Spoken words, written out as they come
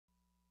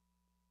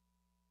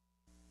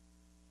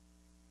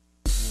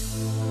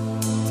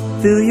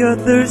Fill your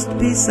thirst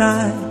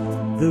beside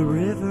the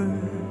river.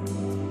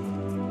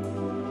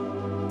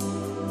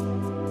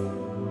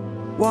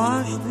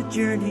 Wash the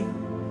journey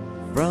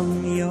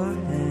from your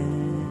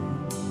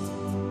hands.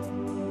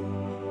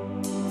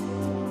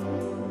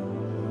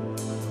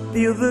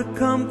 Feel the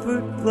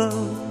comfort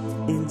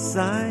flow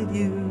inside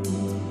you.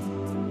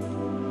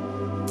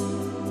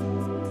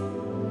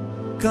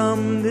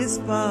 Come this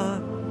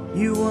far,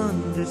 you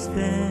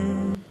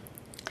understand.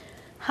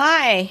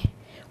 Hi,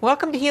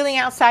 welcome to Healing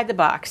Outside the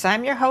Box.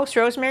 I'm your host,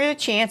 Rosemary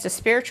LaChance, a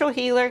spiritual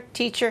healer,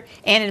 teacher,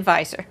 and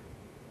advisor.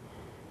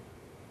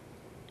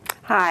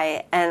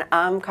 Hi, and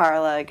I'm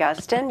Carla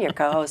Augustin, your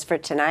co-host for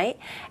tonight,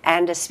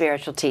 and a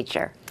spiritual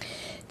teacher.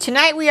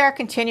 Tonight we are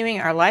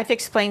continuing our Life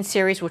Explained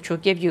series, which will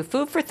give you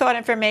food for thought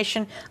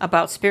information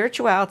about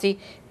spirituality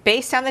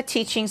based on the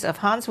teachings of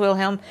Hans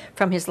Wilhelm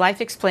from his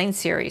Life Explained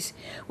series.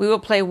 We will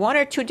play one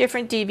or two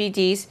different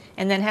DVDs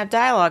and then have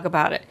dialogue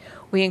about it.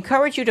 We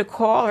encourage you to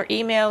call or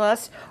email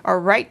us or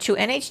write to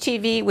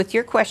NHTV with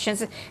your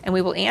questions, and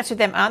we will answer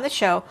them on the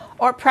show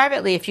or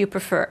privately if you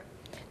prefer.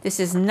 This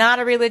is not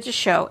a religious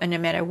show, and no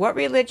matter what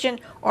religion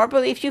or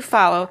belief you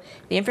follow,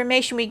 the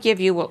information we give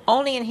you will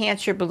only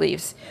enhance your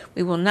beliefs.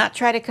 We will not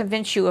try to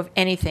convince you of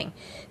anything.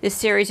 This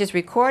series is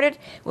recorded,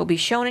 will be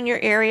shown in your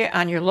area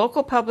on your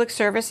local public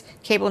service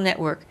cable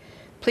network.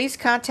 Please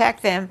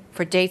contact them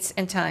for dates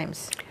and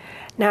times.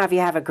 Now, if you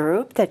have a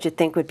group that you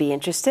think would be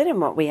interested in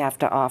what we have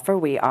to offer,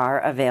 we are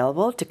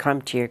available to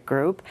come to your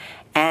group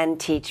and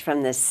teach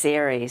from this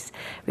series.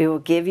 We will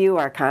give you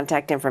our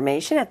contact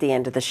information at the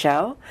end of the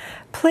show.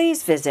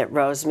 Please visit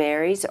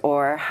Rosemary's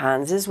or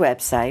Hans's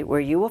website, where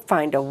you will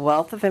find a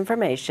wealth of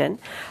information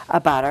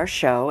about our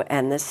show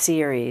and the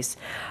series.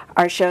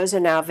 Our shows are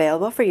now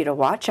available for you to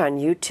watch on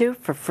YouTube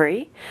for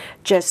free.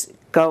 Just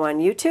go on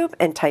YouTube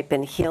and type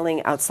in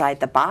Healing Outside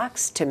the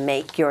Box to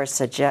make your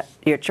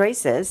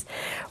choices.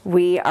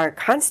 We are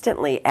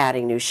constantly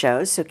adding new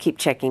shows, so keep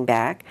checking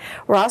back.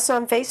 We're also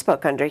on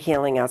Facebook under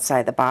Healing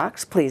Outside the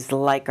Box. Please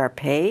like our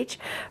page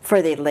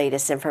for the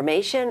latest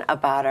information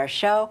about our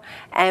show,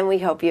 and we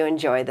hope you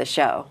enjoy the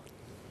show.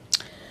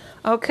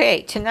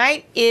 Okay,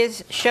 tonight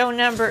is show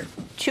number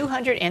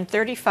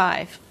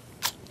 235,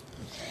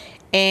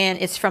 and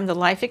it's from the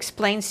Life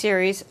Explained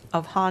series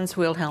of Hans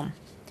Wilhelm.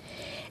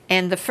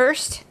 And the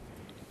first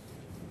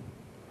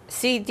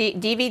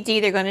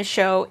DVD they're going to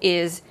show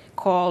is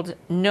called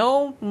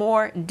No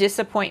More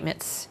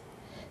Disappointments.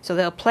 So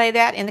they'll play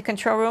that in the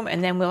control room,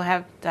 and then we'll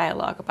have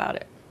dialogue about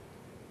it.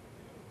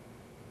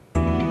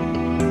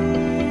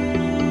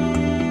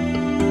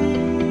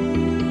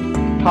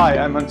 Hi,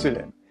 I'm Hans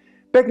Wilhelm.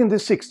 Back in the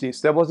 60s,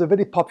 there was a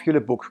very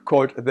popular book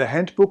called The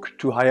Handbook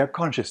to Higher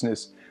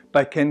Consciousness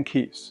by Ken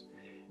Keyes.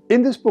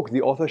 In this book,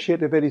 the author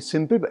shared a very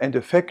simple and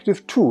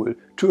effective tool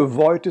to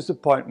avoid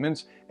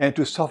disappointments and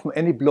to soften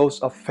any blows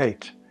of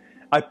fate.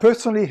 I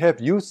personally have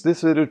used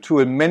this little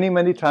tool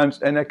many times,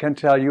 and I can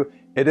tell you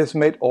it has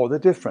made all the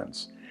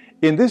difference.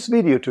 In this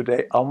video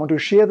today, I want to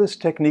share this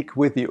technique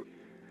with you.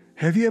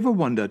 Have you ever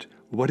wondered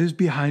what is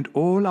behind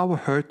all our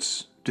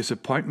hurts,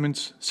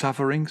 disappointments,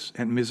 sufferings,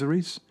 and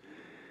miseries?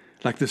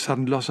 Like the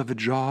sudden loss of a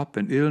job,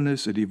 an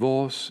illness, a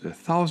divorce,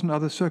 1,000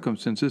 other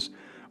circumstances,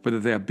 whether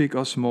they are big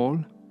or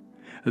small?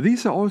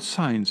 These are all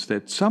signs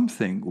that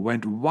something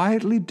went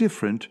wildly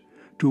different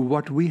to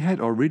what we had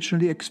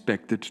originally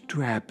expected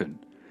to happen.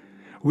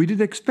 We did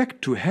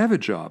expect to have a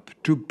job,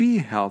 to be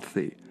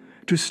healthy,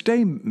 to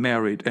stay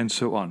married, and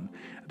so on.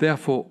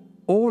 Therefore,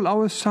 all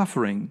our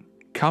suffering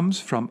comes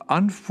from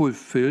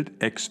unfulfilled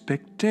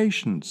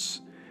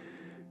expectations.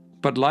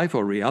 But life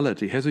or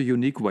reality has a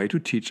unique way to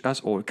teach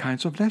us all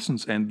kinds of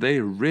lessons, and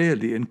they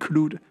rarely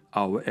include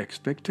our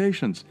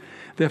expectations.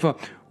 Therefore,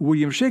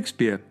 William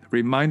Shakespeare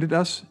reminded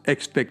us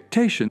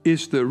expectation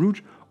is the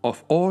root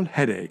of all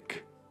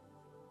headache.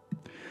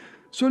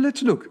 So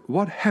let's look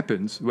what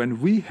happens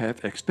when we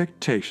have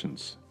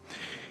expectations.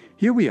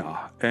 Here we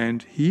are,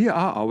 and here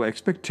are our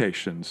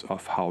expectations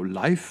of how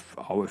life,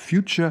 our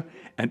future,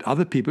 and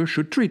other people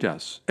should treat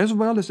us, as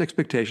well as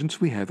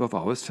expectations we have of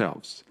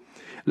ourselves.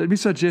 Let me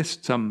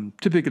suggest some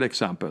typical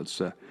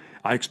examples.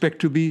 I expect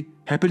to be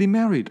happily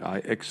married. I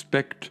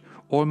expect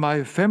all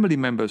my family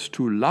members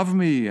to love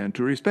me and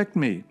to respect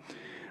me.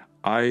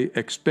 I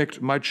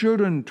expect my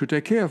children to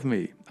take care of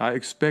me. I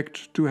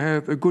expect to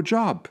have a good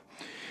job.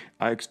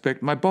 I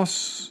expect my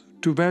boss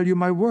to value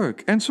my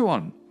work, and so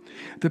on.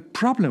 The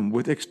problem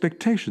with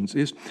expectations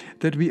is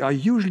that we are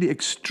usually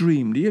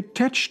extremely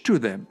attached to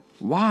them.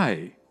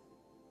 Why?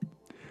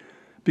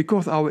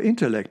 Because our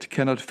intellect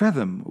cannot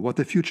fathom what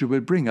the future will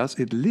bring us,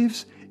 it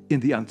lives in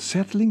the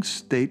unsettling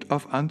state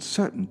of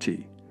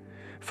uncertainty.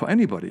 For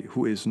anybody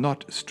who is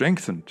not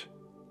strengthened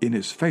in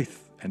his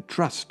faith and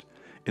trust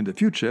in the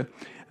future,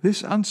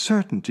 this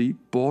uncertainty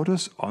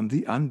borders on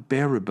the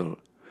unbearable.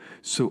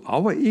 So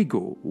our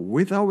ego,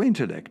 with our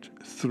intellect,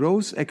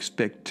 throws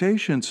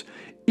expectations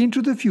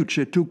into the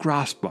future to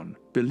grasp on,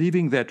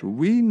 believing that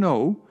we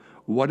know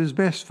what is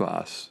best for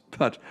us,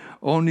 but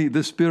only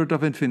the Spirit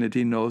of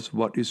Infinity knows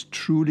what is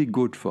truly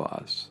good for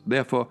us.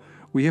 Therefore,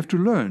 We have to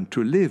learn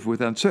to live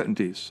with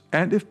uncertainties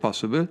and, if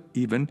possible,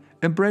 even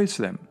embrace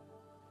them.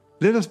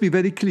 Let us be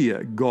very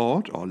clear,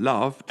 God, or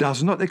love,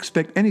 does not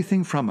expect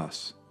anything from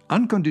us.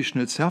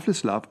 Unconditional,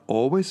 selfless love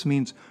always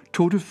means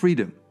total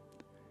freedom.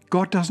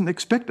 God doesn't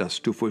expect us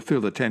to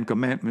fulfill the 10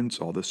 Commandments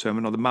or the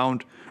Sermon on the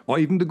Mount or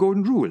even the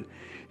Golden Rule.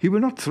 He will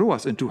not throw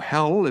us into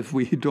hell if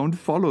we don't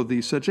follow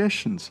these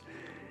suggestions.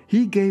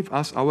 He gave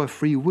us our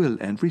free will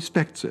and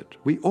respects it.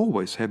 We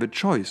always have a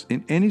choice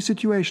in any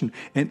situation,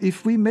 and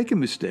if we make a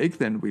mistake,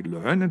 then we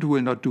learn and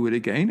will not do it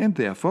again, and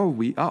therefore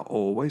we are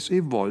always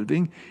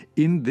evolving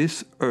in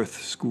this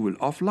earth school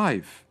of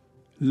life.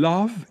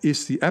 Love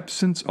is the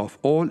absence of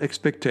all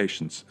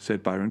expectations,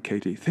 said Byron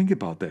Katie. Think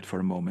about that for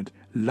a moment.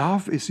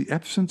 Love is the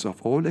absence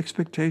of all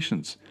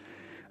expectations.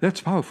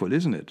 That's powerful,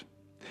 isn't it?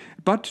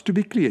 But to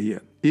be clear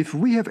here, if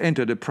we have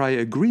entered a prior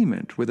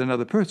agreement with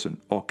another person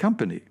or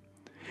company,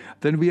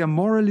 then we are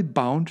morally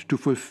bound to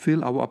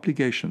fulfill our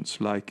obligations,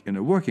 like in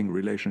a working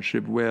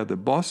relationship where the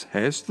boss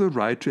has the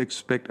right to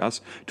expect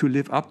us to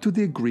live up to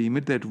the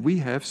agreement that we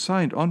have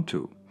signed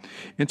onto.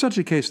 In such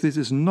a case, this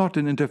is not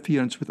an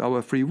interference with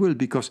our free will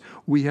because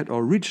we had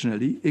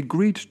originally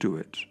agreed to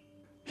it.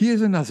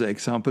 Here's another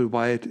example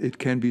why it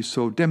can be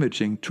so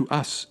damaging to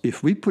us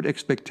if we put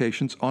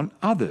expectations on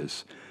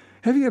others.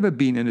 Have you ever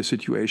been in a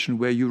situation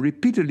where you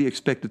repeatedly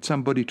expected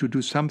somebody to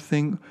do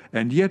something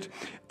and yet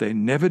they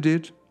never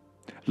did?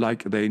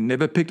 Like they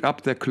never picked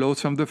up their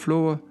clothes from the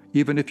floor,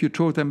 even if you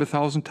told them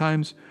 1,000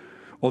 times?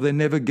 Or they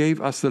never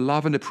gave us the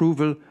love and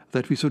approval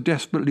that we so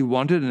desperately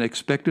wanted and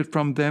expected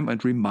from them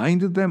and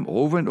reminded them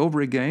over and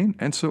over again,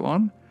 and so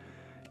on?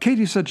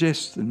 Katie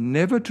suggests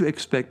never to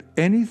expect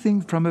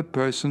anything from a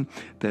person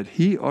that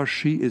he or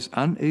she is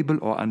unable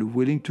or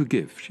unwilling to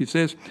give. She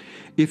says,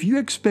 if you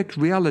expect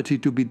reality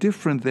to be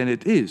different than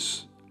it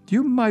is,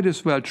 you might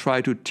as well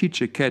try to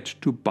teach a cat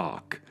to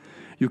bark.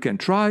 You can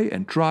try,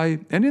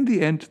 and in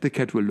the end the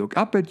cat will look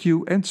up at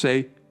you and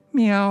say,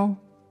 meow.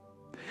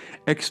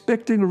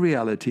 Expecting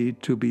reality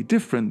to be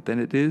different than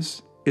it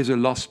is a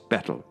lost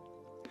battle.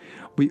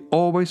 We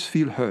always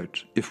feel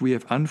hurt if we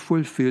have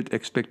unfulfilled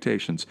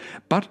expectations,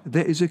 but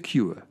there is a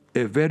cure,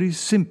 a very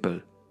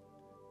simple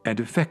and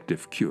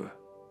effective cure.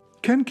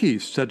 Ken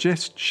Keyes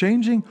suggests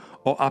changing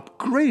or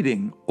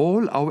upgrading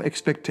all our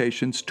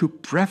expectations to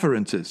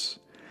preferences.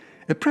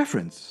 A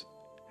preference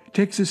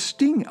takes the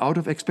sting out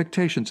of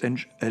expectations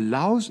and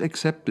allows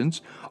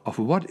acceptance of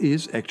what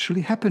is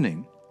actually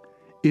happening.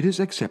 It is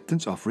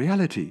acceptance of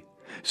reality.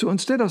 So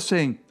instead of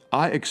saying,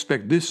 I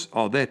expect this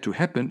or that to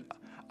happen,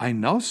 I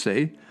now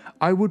say,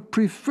 I would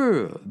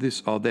prefer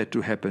this or that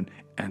to happen.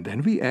 And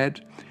then we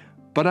add,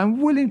 but I'm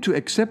willing to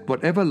accept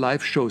whatever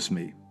life shows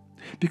me.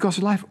 Because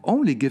life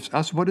only gives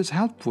us what is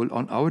helpful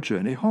on our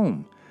journey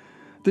home.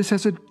 This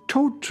has a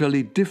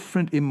totally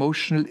different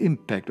emotional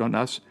impact on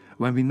us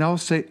when we now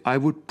say, I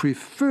would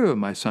prefer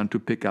my son to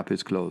pick up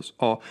his clothes,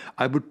 or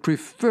I would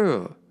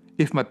prefer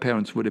if my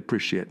parents would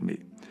appreciate me,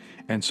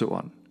 and so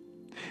on.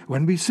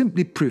 When we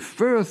simply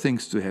prefer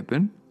things to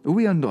happen,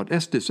 we are not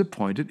as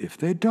disappointed if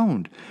they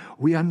don't.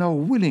 We are now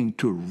willing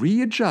to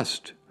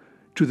readjust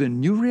to the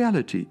new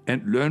reality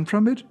and learn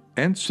from it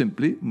and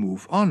simply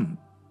move on.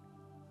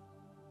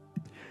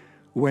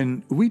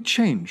 When we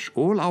change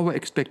all our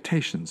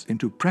expectations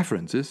into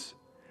preferences,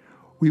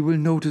 we will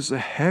notice a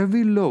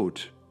heavy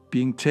load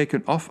being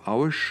taken off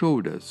our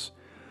shoulders.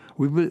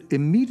 We will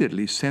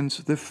immediately sense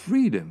the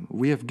freedom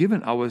we have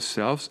given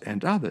ourselves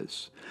and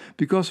others,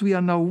 because we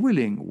are now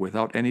willing,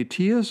 without any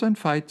tears and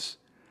fights,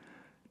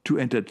 to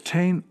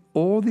entertain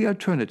all the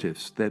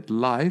alternatives that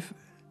life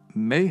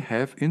may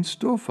have in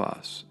store for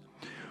us.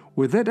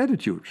 With that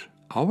attitude,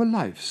 our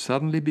life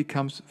suddenly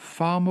becomes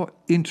far more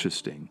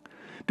interesting,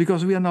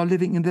 because we are now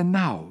living in the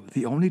now,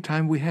 the only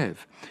time we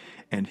have.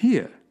 And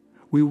here,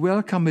 we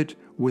welcome it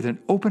with an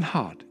open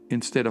heart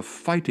instead of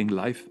fighting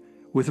life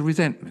with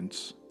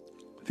resentments.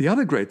 The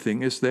other great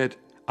thing is that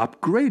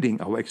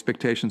upgrading our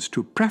expectations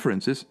to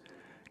preferences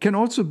can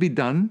also be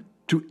done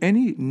to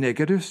any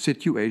negative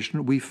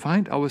situation we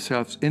find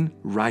ourselves in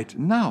right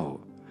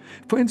now.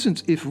 For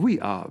instance, if we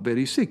are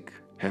very sick,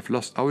 have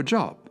lost our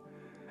job,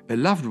 a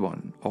loved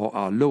one, or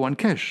are low on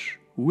cash,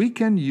 we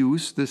can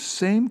use the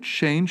same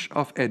change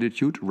of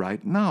attitude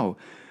right now.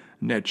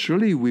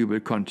 Naturally, we will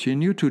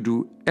continue to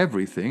do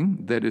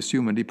everything that is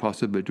humanly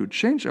possible to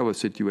change our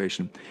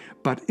situation.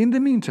 But in the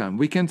meantime,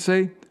 we can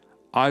say,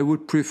 I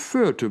would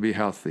prefer to be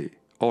healthy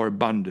or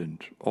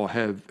abundant or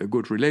have a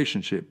good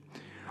relationship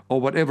or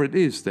whatever it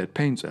is that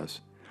pains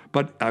us.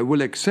 But I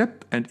will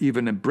accept and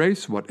even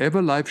embrace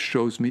whatever life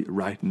shows me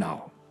right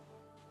now.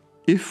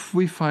 If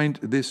we find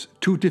this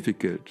too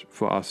difficult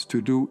for us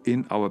to do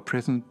in our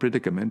present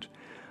predicament,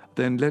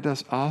 then let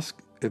us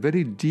ask a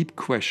very deep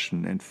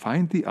question and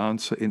find the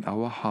answer in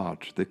our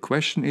heart. The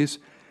question is,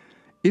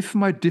 if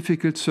my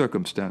difficult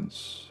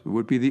circumstance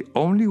would be the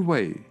only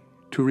way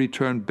to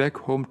return back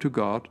home to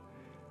God,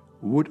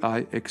 would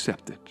I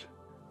accept it?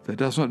 That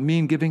does not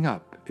mean giving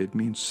up. It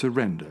means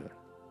surrender.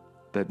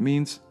 That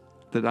means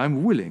that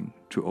I'm willing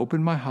to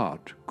open my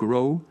heart,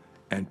 grow,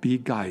 and be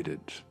guided.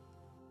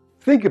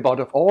 Think about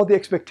all the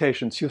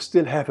expectations you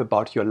still have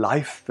about your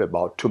life,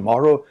 about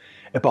tomorrow,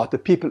 about the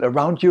people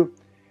around you,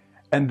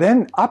 and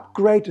then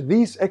upgrade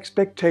these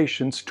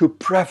expectations to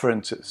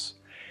preferences.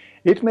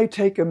 It may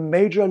take a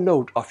major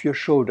load off your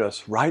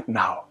shoulders right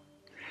now.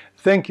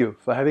 Thank you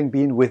for having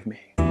been with me.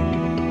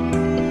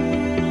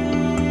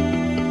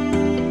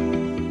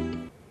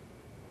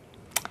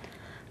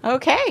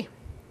 Okay.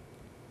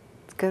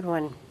 Good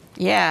one.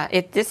 Yeah,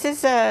 this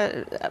is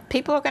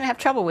people are going to have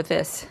trouble with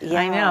this.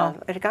 Yeah, I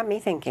know. It got me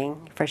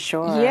thinking, for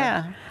sure.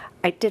 Yeah.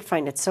 I did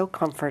find it so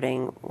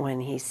comforting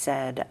when he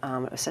said,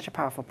 it was such a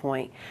powerful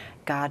point,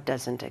 God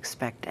doesn't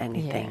expect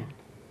anything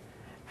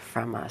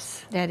from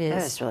us. That is.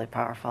 That is really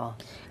powerful.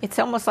 It's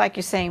almost like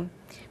you're saying,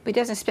 but he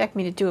doesn't expect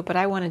me to do it, but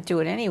I want to do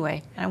it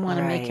anyway. I want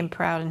to make him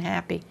proud and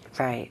happy.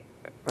 Right,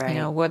 right. You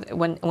know,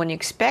 when you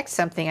expect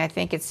something, I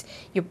think it's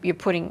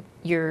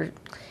you're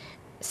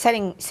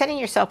setting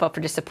yourself up for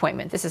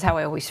disappointment. This is how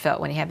I always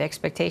felt when you have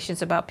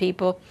expectations about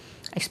people.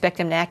 Expect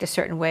them to act a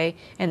certain way,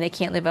 and they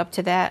can't live up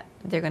to that.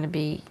 It's going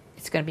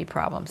to be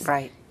problems.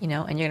 Right. You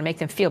know, and you're going to make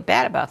them feel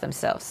bad about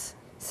themselves.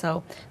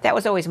 So that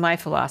was always my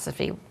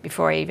philosophy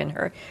before I even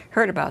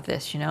heard about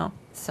this. You know,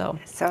 so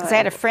because I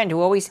had a friend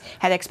who always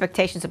had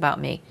expectations about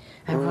me.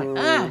 I'm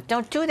like,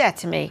 don't do that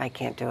to me. I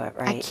can't do it.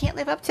 Right. I can't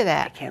live up to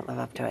that. I can't live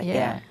up to it.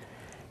 Yeah.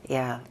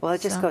 Yeah. Well,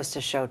 it just goes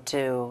to show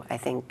too. I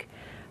think.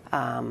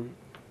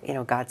 You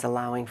know, God's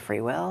allowing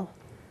free will.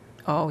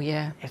 Oh,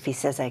 yeah. If he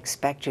says, I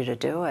expect you to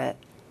do it,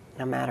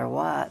 no matter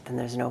what, then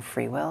there's no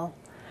free will.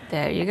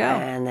 There you go.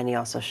 And then he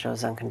also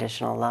shows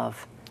unconditional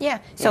love. Yeah.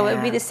 So it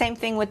would be the same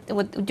thing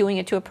with doing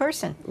it to a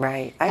person.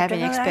 Right.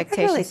 Having expectations. I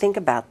could really think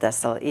about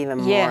this even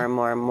more and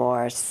more and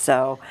more.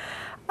 So,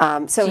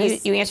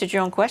 you answered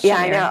your own question. Yeah,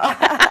 I know.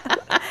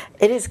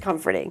 It is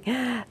comforting.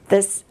 All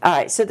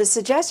right, so the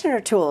suggestion or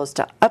tool is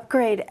to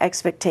upgrade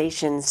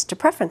expectations to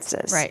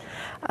preferences. Right.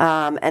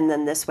 And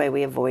then this way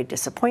we avoid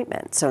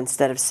disappointment. So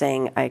instead of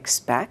saying I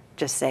expect,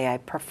 just say I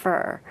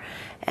prefer.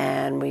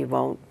 And we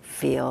won't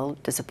feel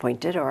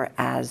disappointed or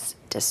as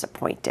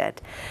disappointed.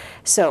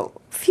 So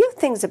few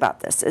things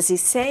about this. Is he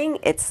saying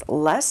it's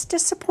less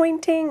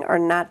disappointing or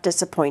not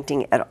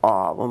disappointing at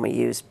all when we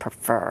use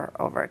prefer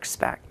over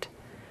expect?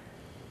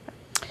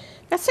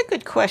 That's a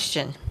good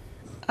question.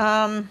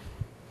 I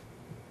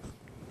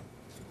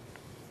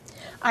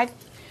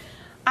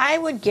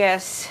would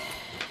guess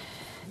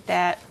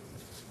that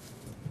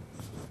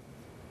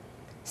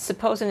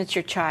supposing it's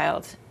your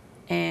child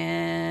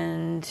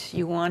and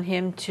you want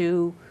him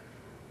to,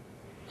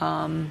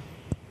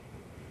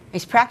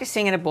 he's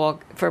practicing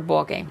for a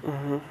ball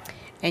game,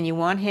 and you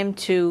want him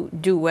to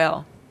do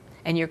well,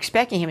 and you're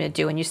expecting him to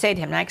do, and you say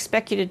to him, I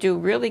expect you to do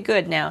really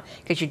good now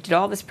because you did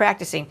all this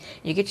practicing.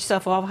 You get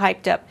yourself all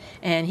hyped up,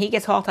 and he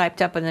gets all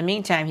hyped up. In the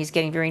meantime, he's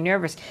getting very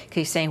nervous because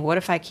he's saying, what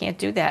if I can't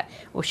do that?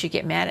 Will she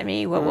get mad at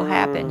me? What will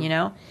happen, you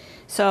know?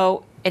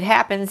 So it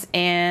happens,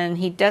 and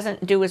he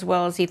doesn't do as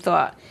well as he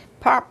thought,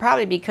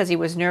 probably because he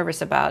was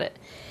nervous about it.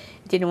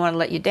 He didn't want to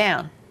let you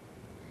down.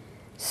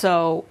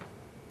 So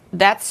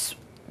that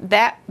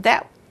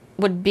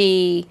would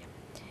be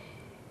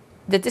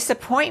the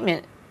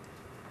disappointment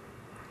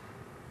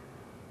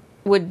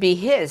would be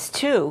his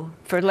too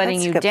for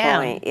letting you down. That's a good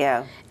point,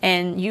 yeah.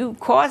 And you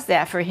caused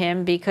that for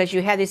him because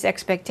you had these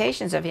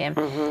expectations of him.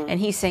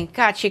 And he's saying,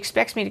 God, she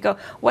expects me to go.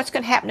 What's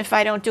going to happen if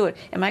I don't do it?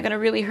 Am I going to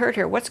really hurt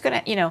her? What's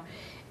going to, you know,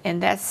 and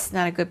that's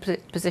not a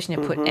good position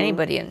to put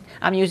anybody in.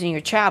 I'm using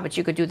your child, but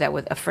you could do that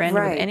with a friend,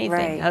 with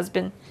anything,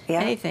 husband,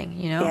 anything,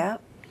 you know. Yeah,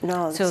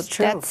 no, so that's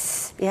true.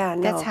 That's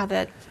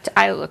how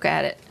I look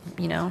at it,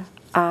 you know.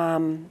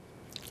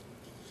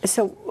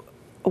 So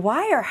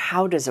why or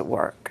how does it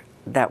work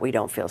that we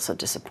don't feel so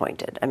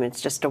disappointed? I mean,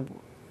 it's just a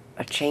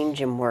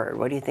change in word.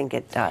 What do you think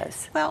it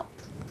does? Well,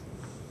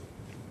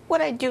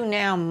 what I do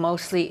now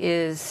mostly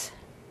is,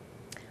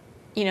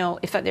 you know,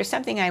 if there's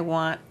something I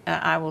want,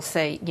 I will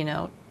say, you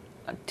know,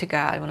 to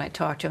God when I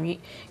talk to him,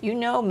 you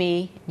know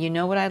me, you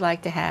know what I'd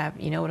like to have,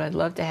 you know what I'd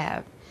love to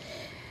have,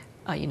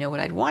 you know what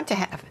I'd want to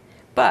have,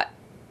 but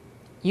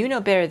you know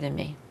better than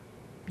me.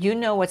 You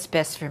know what's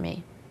best for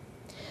me.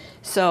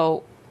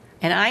 So,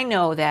 and I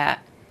know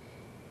that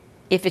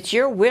if it's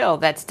your will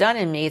that's done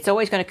in me, it's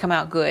always going to come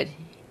out good,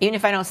 even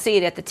if I don't see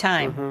it at the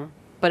time.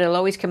 But it'll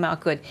always come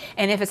out good.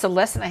 And if it's a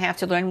lesson I have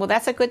to learn, well,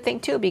 that's a good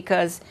thing too,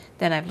 because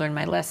then I've learned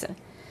my lesson.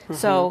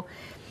 So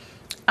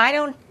I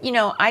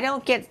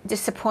don't get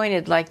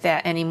disappointed like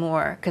that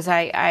anymore, because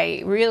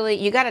I really,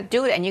 you got to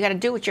do it, and you got to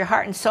do it with your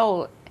heart and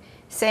soul,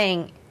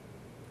 saying,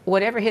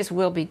 whatever his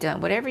will be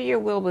done, whatever your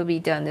will be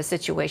done in this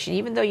situation,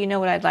 even though you know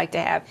what I'd like to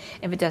have.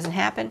 If it doesn't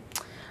happen,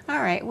 all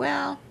right,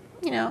 well,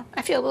 you know,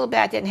 I feel a little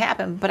bad it didn't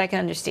happen, but I can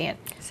understand.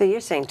 So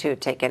you're saying, too,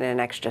 take it an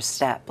extra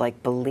step,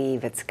 like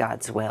believe it's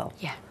God's will.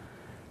 Yeah.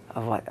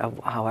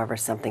 Of however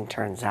something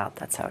turns out,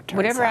 that's how it turns out.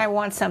 Whatever I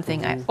want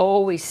something, I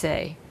always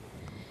say,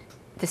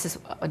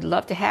 I'd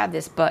love to have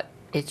this, but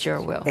it's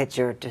your will. It's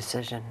your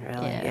decision,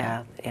 really.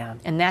 Yeah.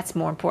 And that's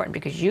more important,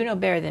 because you know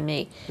better than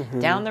me.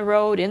 Down the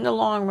road, in the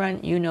long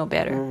run, you know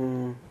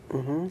better.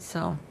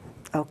 So.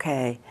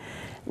 Okay.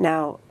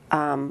 Now,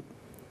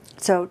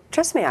 So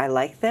trust me, I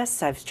like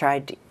this.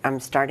 I'm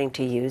starting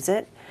to use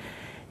it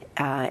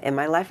in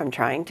my life. I'm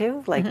trying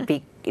to,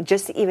 like,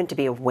 just even to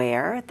be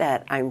aware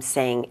that I'm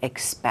saying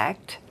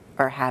expect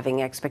or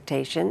having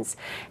expectations,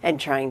 and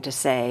trying to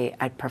say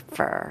I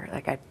prefer.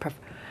 Like,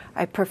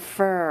 I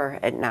prefer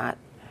it not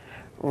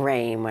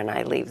rain when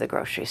I leave the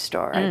grocery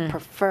store. I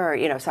prefer,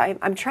 so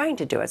I'm trying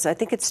to do it. So I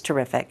think it's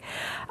terrific.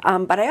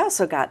 But I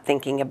also got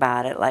thinking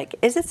about it, like,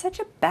 is it such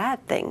a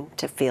bad thing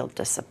to feel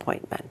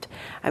disappointment?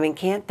 I mean,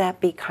 can't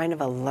that be kind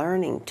of a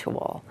learning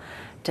tool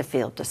to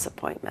feel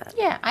disappointment?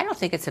 Yeah, I don't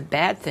think it's a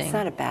bad thing. It's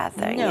not a bad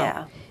thing, no,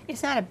 yeah.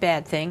 It's not a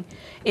bad thing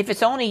if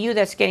it's only you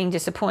that's getting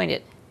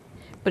disappointed.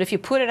 But if you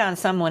put it on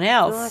someone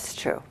else, Well, that's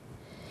true.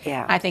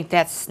 Yeah. I think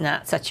that's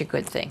not such a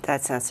good thing.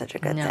 That's not such a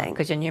good No, thing.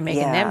 because then you're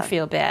making them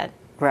feel bad.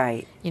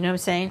 Right. You know what I'm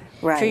saying?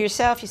 Right. For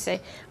yourself, you say,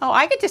 oh,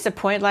 I get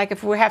disappointed. Like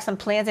if we have some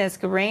plans and it's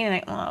going to rain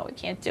and we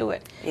can't do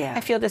it. Yeah.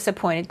 I feel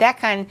disappointed. That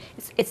kind,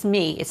 it's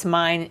me. It's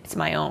mine. It's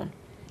my own.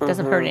 It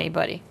doesn't hurt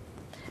anybody.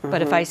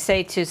 But if I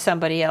say to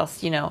somebody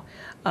else,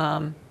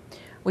 well,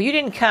 you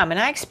didn't come, and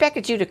I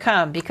expected you to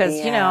come because,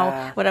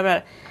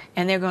 whatever.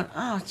 And they're going,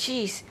 oh,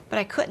 geez, but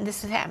I couldn't.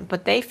 This has happened.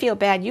 But they feel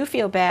bad. You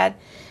feel bad.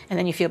 And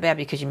then you feel bad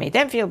because you made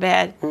them feel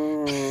bad.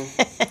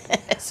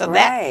 So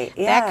Right,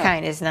 that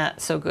kind is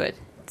not so good.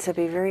 To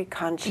be very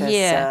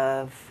conscious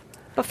of...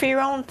 But for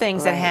your own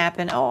things that Right.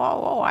 happen,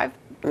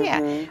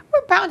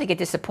 we're bound to get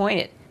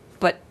disappointed.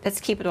 But let's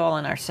keep it all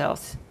on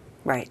ourselves,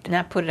 Right.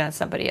 not put it on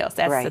somebody else.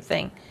 That's the Right.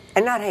 thing.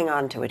 And not hang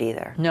on to it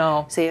either.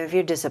 No. So if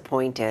you're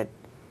disappointed,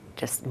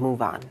 just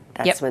move on.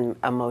 That's Yep. when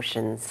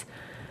emotions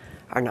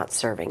are not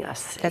serving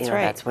us. That's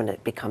right. That's when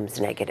it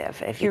becomes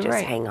negative, if you You're just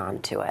right. hang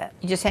on to it.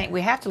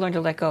 We have to learn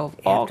to let go of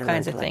have all to learn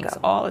kinds to of let things go.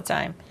 all the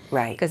time.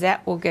 Right. Because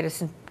that will get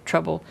us in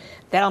trouble.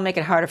 That'll make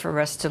it harder for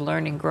us to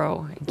learn and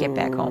grow and get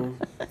back home.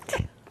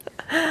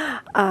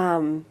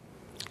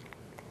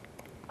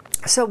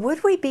 So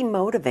would we be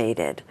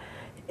motivated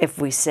if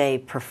we say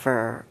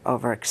prefer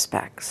over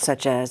expect,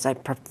 such as I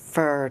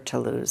prefer to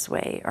lose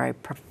weight or I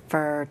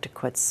prefer to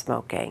quit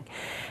smoking?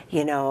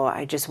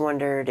 I just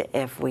wondered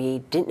if we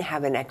didn't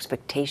have an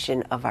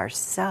expectation of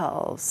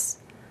ourselves,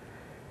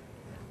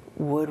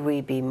 would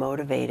we be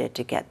motivated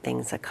to get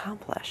things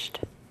accomplished?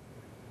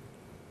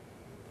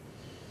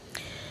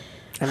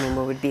 I mean,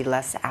 we would be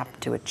less apt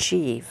to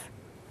achieve.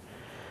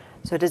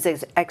 So does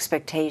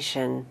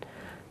expectation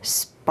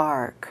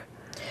spark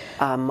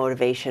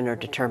motivation or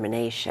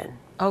determination?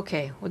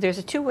 Okay, well,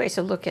 there's two ways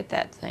to look at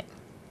that thing.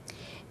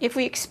 If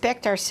we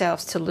expect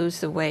ourselves to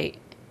lose the weight,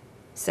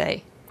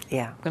 say,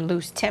 Yeah. we're going to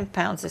lose 10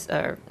 pounds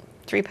or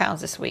 3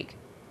 pounds this week,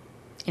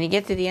 and you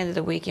get to the end of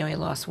the week, you only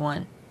lost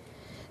 1.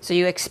 So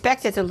you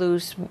expected to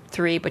lose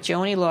 3, but you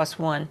only lost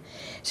 1.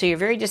 So you're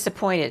very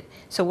disappointed.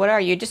 So what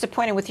are you? You're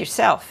disappointed with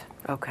yourself.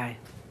 Okay.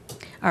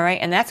 All right,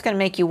 and that's going to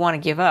make you want to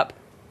give up.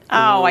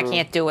 Oh, I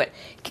can't do it.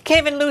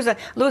 Can't even lose a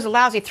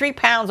lousy 3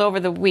 pounds over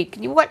the week.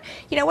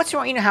 What's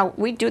wrong? You know how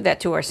we do that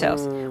to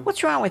ourselves.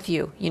 What's wrong with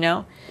you?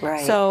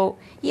 Right. So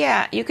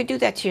yeah, you could do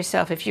that to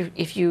yourself if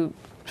you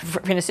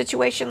in a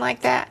situation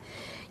like that.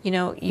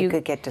 You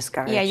could get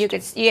discouraged. Yeah,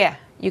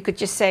 you could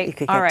just say, You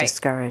could all get right.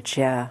 discouraged,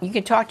 yeah. You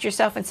can talk to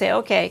yourself and say,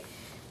 okay,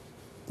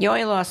 you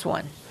only lost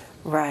 1.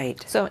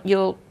 Right. So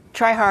you'll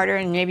try harder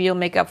and maybe you'll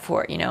make up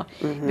for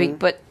it,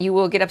 But you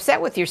will get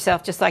upset with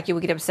yourself just like you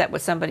would get upset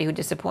with somebody who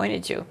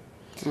disappointed you.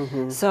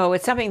 So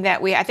it's something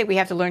that I think we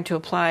have to learn to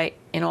apply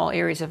in all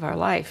areas of our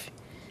life.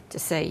 To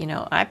say,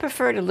 I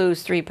prefer to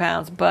lose 3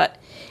 pounds, but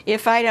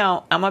if I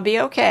don't, I'm going to be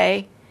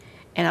okay,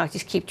 and I'll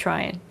just keep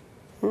trying.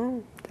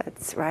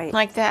 That's right.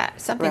 Like that,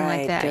 something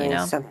like that, doing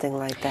something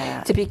like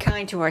that. To be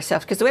kind to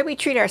ourselves, because the way we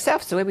treat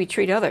ourselves is the way we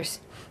treat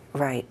others.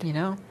 Right.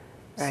 Right.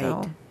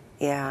 Right.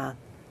 Yeah.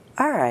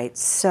 All right.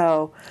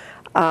 So,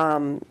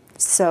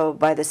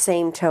 by the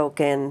same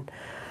token,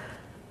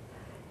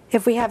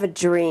 if we have a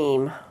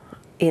dream,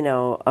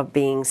 of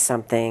being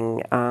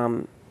something,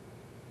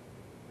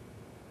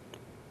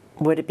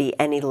 would it be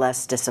any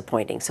less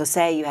disappointing? So,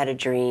 say you had a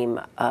dream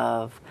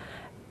of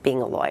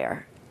being a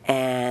lawyer,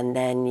 and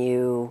then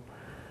you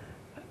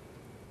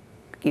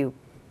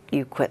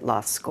quit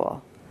law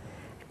school.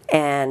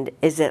 And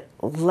is it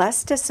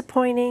less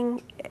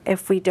disappointing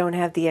if we don't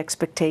have the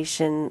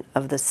expectation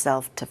of the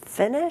self to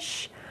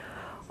finish?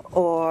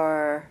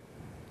 Or,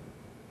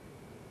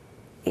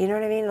 you know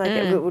what I mean?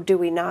 Like, do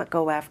we not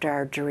go after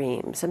our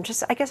dreams?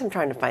 I guess I'm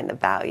trying to find the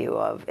value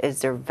of,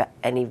 is there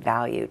any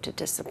value to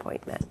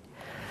disappointment?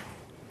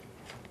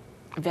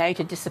 Value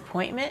to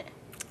disappointment?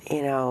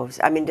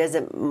 I mean, does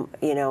it,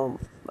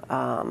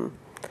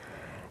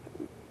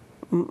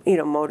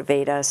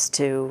 motivate us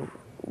to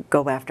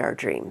go after our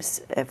dreams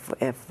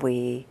if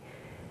we...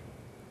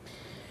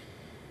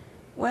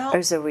 Well,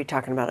 or are we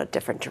talking about a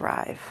different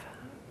drive?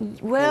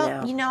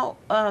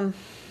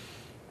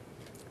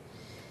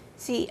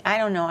 See, I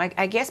don't know.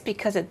 I guess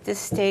because at this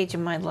stage of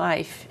my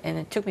life, and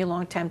it took me a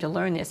long time to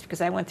learn this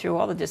because I went through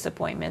all the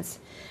disappointments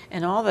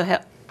and all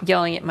the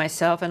yelling at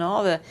myself and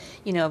all the,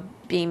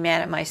 being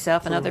mad at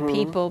myself and other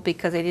people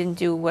because I didn't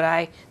do what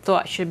I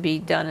thought should be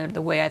done and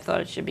the way I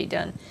thought it should be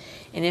done.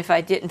 And if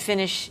I didn't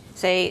finish,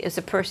 say, as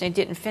a person who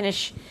didn't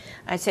finish,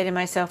 I'd say to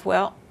myself,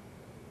 well,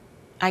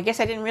 I guess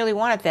I didn't really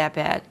want it that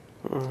bad.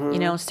 You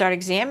know, start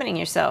examining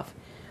yourself.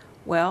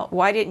 Well,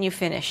 why didn't you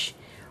finish?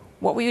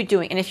 What were you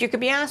doing? And if you could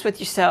be honest with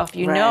yourself,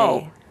 you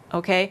know,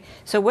 okay?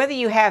 So whether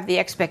you have the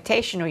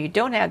expectation or you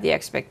don't have the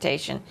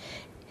expectation,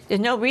 there's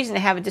no reason to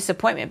have a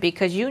disappointment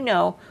because you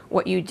know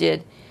what you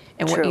did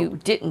and what you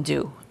didn't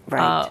do.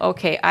 Right.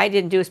 Okay, I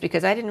didn't do this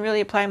because I didn't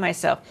really apply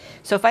myself.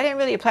 So if I didn't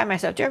really apply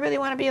myself, do I really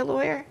want to be a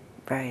lawyer?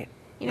 Right.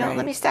 You know,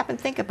 let me stop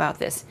and think about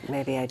this.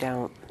 Maybe I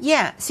don't.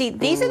 Yeah, see,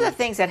 these are the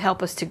things that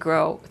help us to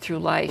grow through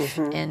life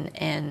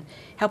and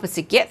help us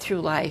to get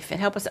through life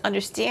and help us to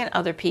understand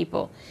other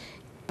people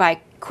by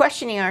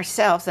questioning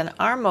ourselves and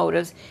our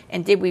motives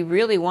and did we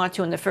really want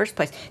to in the first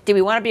place? Did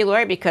we want to be a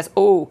lawyer because,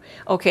 oh,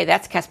 okay,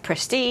 that's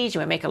prestige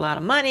and we make a lot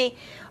of money?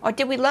 Or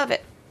did we love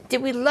it?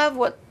 Did we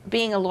love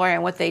being a lawyer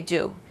and what they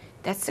do?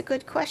 That's a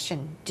good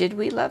question. Did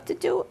we love to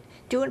do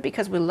it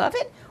because we love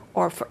it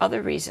or for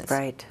other reasons?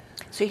 Right.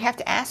 So you have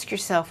to ask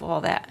yourself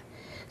all that.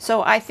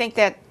 So I think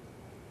that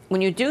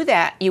when you do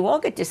that, you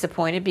won't get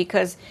disappointed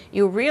because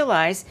you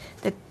realize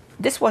that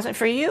this wasn't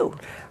for you.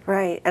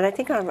 Right. And I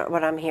think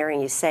what I'm hearing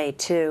you say,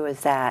 too,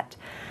 is that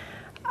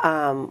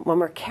when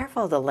we're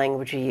careful of the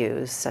language we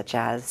use, such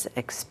as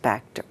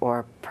expect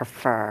or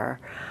prefer,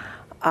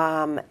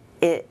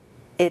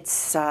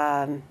 it's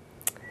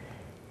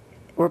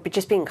we're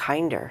just being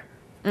kinder.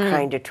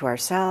 Kinder to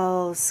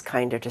ourselves,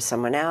 kinder to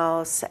someone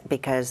else,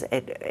 because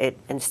it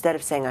instead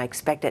of saying I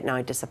expect it, now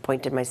I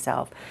disappointed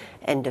myself,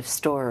 end of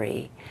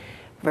story,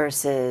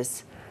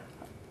 versus,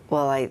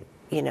 well, I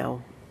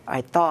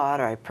thought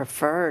or I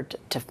preferred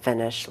to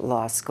finish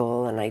law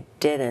school and I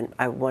didn't.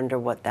 I wonder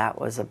what that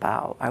was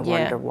about. I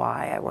wonder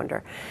why. I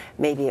wonder,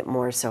 maybe it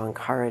more so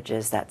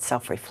encourages that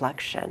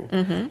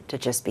self-reflection to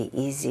just be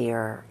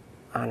easier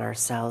on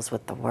ourselves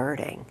with the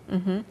wording.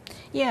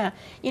 Yeah,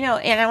 you know,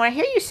 and when I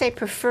hear you say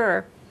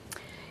prefer,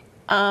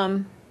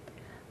 I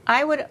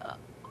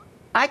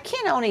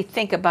can only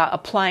think about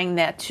applying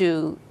that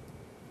to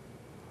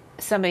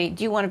somebody.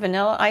 Do you want a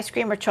vanilla ice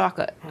cream or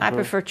chocolate? I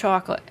prefer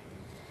chocolate.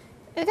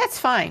 That's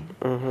fine.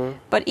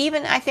 But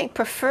even I think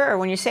prefer,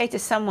 when you say to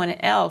someone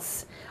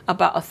else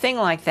about a thing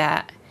like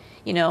that,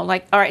 you know,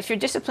 like, all right, if you're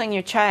disciplining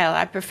your child,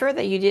 I prefer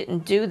that you didn't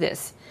do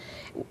this.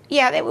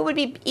 Yeah, that would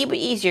be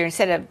easier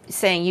instead of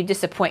saying you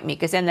disappoint me,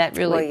 because then that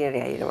really... Well,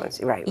 yeah, you don't want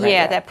to... Right,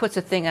 yeah, that puts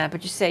a thing on it.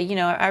 But you say, you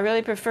know, I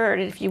really prefer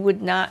it if you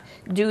would not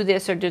do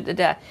this or do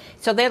that.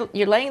 So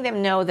you're letting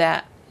them know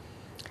that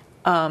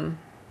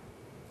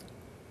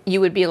you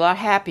would be a lot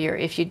happier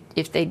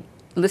if they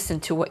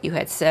listened to what you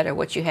had said or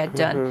what you had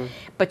done.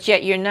 But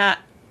yet you're not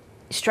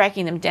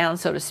striking them down,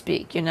 so to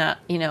speak. You're not,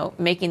 you know,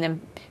 making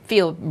them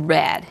feel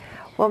bad.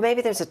 Well,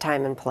 maybe there's a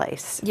time and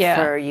place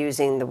for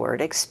using the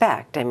word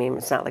expect. I mean,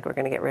 it's not like we're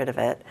going to get rid of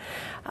it.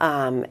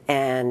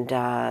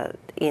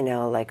 You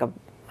know, like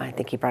I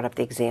think he brought up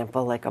the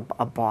example, like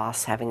a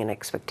boss having an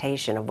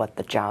expectation of what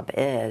the job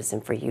is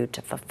and for you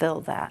to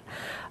fulfill that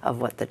of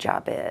what the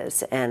job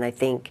is. And I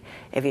think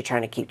if you're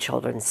trying to keep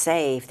children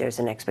safe, there's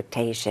an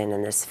expectation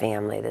in this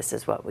family, this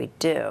is what we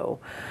do,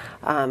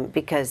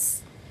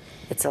 because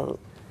it's a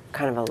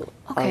kind of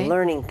a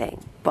learning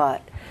thing,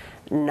 but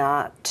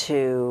not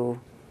to...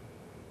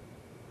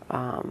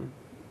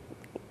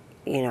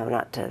 you know,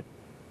 not to,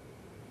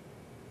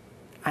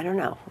 I don't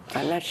know.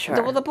 I'm not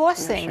sure. Well, the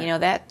boss thing, you know,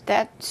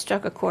 that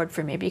struck a chord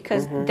for me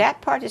because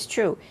that part is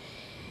true.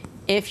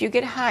 If you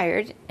get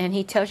hired and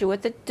he tells you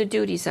what the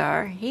duties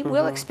are, he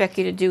will expect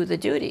you to do the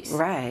duties.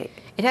 Right.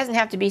 It doesn't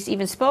have to be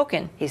even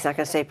spoken. He's not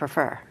going to say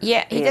prefer.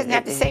 Yeah, he doesn't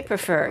have to say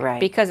prefer. Right.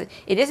 Because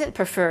it isn't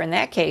prefer in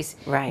that case.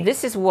 Right.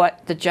 This is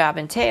what the job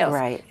entails.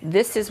 Right.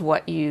 This is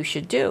what you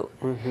should do.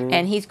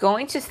 And he's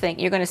going to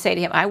think, you're going to say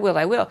to him, I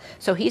will.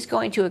 So he's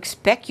going to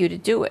expect you to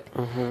do it.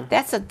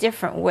 That's a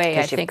different way,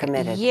 I think.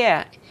 Committed.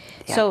 Yeah.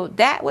 So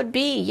that would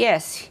be,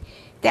 yes,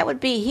 that would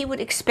be, he would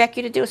expect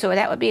you to do it. So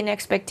that would be an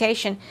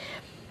expectation.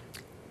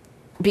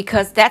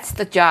 Because that's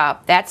the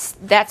job.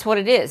 That's what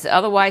it is.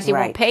 Otherwise, he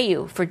won't pay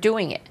you for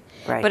doing it.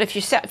 Right. But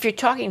if you're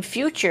talking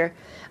future,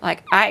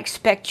 like I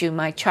expect you,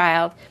 my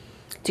child,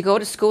 to go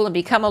to school and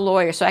become a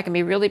lawyer, so I can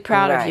be really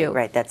proud of you.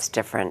 Right. That's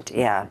different.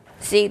 Yeah.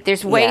 See,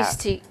 there's ways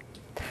to.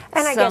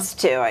 And I guess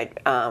too,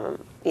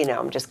 you know,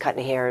 I'm just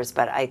cutting hairs,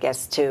 but I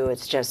guess too,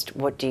 it's just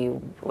what do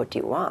you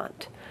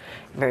want,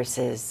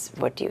 versus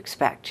what do you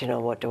expect? You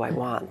know, what do I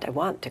want? I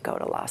want to go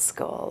to law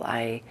school.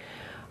 I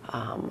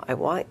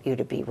want you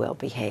to be well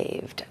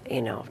behaved,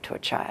 you know, to a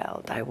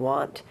child. I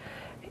want,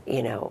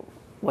 you know,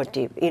 what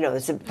do you know,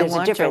 there's a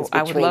difference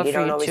between, you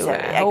don't always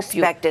have,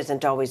 expect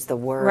isn't always the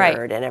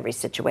word in every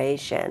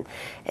situation.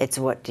 It's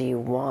what do you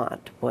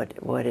want?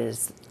 What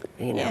is,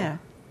 you know. Yeah.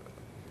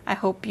 I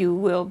hope you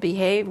will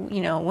behave,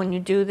 you know, when you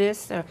do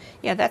this.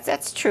 Yeah,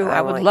 that's true.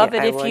 I would love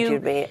it if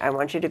you... I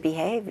want you to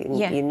behave.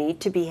 You need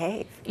to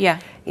behave. Yeah.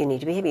 You need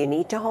to behave. You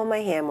need to hold my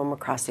hand when we're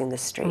crossing the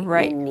street.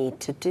 Right. You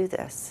need to do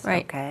this.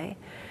 Right. Okay?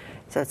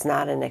 So it's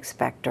not an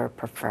expect or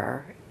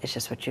prefer. It's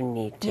just what you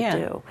need to Yeah.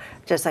 do.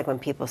 Just like when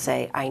people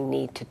say, I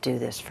need to do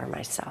this for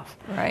myself.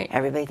 Right.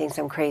 Everybody thinks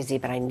I'm crazy,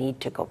 but I need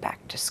to go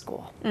back to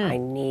school. I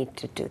need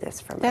to do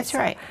this for myself. That's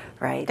right.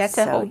 Right? That's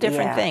a whole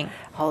different thing.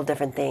 Whole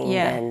different thing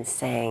Yeah. than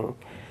saying,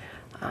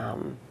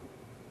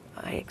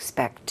 I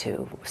expect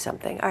to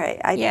something. All right.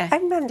 Yeah.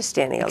 I'm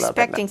understanding a little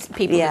bit. Expecting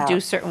people to do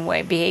a certain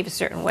way, behave a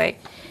certain way.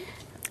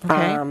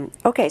 Okay.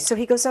 Okay, so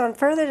he goes on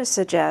further to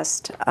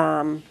suggest,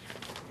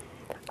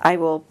 I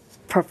will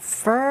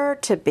prefer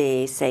to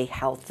be, say,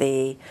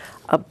 healthy,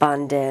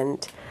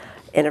 abundant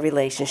in a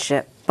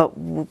relationship,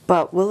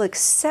 but will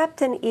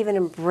accept and even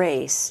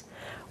embrace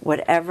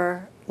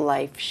whatever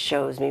life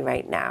shows me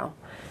right now.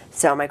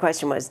 So my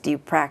question was, do you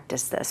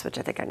practice this? Which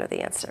I think I know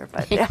the answer,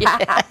 but Yeah,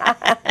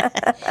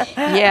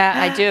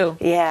 I do.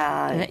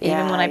 yeah,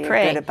 Even when I you're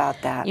pray, good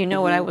about that. you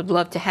know what I would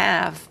love to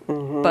have,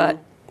 but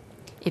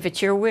if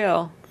it's your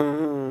will,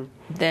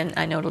 then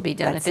I know it'll be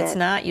done. That's if it's it.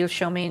 not, you'll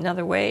show me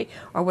another way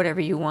or whatever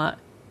you want.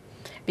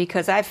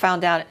 Because I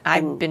found out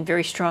I've been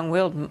very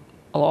strong-willed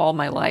all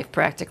my life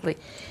practically,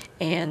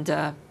 and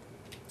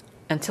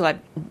until I,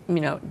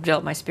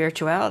 developed my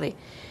spirituality,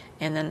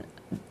 and then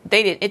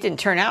it didn't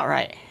turn out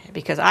right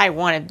because I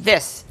wanted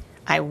this,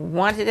 I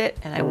wanted it,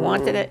 and I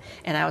wanted it,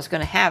 and I was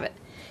going to have it.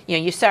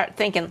 You start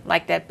thinking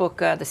like that book,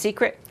 The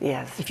Secret.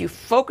 Yes. If you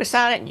focus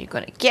on it, and you're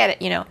going to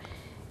get it.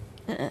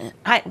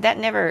 That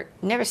never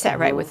sat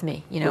right with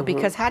me.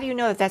 Because how do you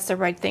know that that's the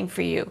right thing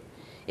for you?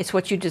 It's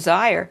what you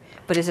desire,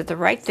 but is it the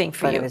right thing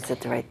for you? But is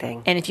it the right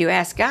thing? And if you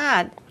ask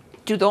God,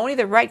 do only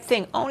the right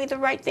thing, only the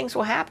right things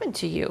will happen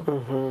to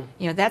you.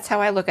 That's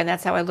how I look, and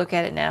that's how I look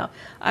at it now.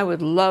 I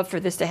would love for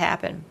this to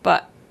happen,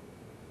 but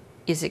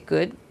is it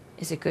good?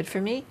 Is it good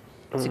for me?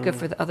 Is it good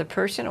for the other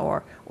person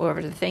or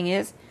whatever the thing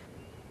is?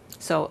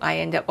 So I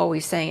end up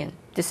always saying,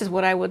 this is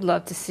what I would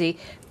love to see.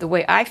 The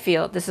way I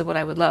feel, this is what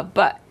I would love,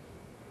 but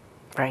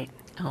Right.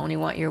 I only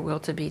want your will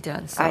to be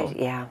done. So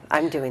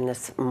I'm doing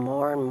this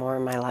more and more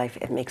in my life.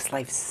 It makes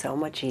life so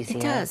much easier.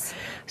 It does.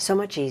 So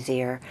much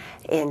easier.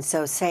 And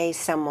so say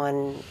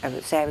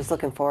I was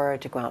looking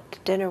forward to go out to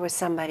dinner with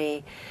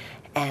somebody,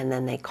 and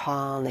then they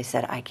call and they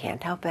said, I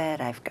can't help it,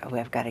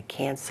 I've got to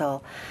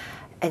cancel.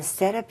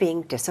 Instead of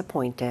being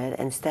disappointed,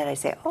 instead I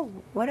say, oh,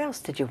 what else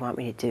did you want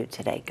me to do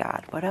today,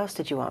 God? What else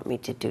did you want me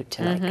to do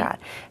tonight, God?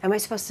 Am I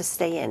supposed to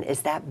stay in?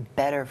 Is that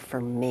better for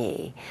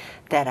me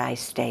that I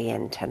stay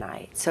in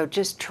tonight? So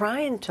just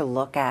trying to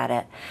look at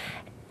it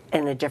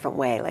in a different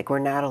way, like we're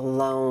not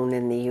alone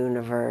in the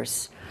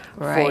universe,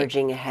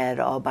 forging ahead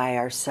all by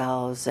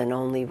ourselves, and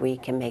only we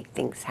can make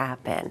things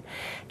happen.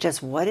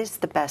 Just what is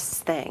the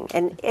best thing?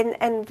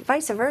 And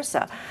vice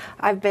versa.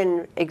 I've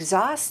been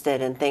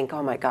exhausted and think,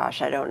 oh my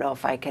gosh, I don't know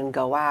if I can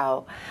go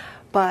out.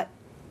 But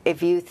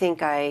if you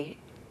think I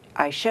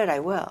should, I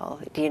will.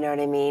 Do you know what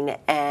I mean?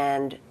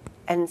 And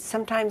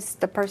sometimes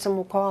the person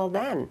will call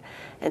then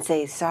and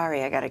say,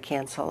 sorry, I got to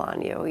cancel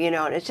on you.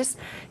 And it's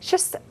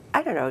just,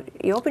 I don't know,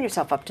 you open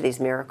yourself up to these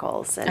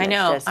miracles. And I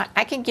know. It's just,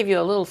 I can give you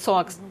a little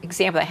small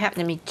example that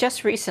happened to me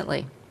just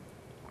recently.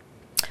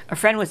 A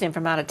friend was in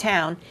from out of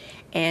town,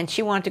 and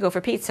she wanted to go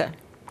for pizza.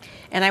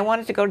 And I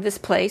wanted to go to this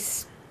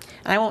place,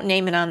 and I won't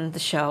name it on the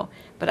show,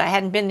 but I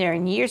hadn't been there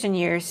in years and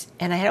years,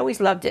 and I had always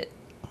loved it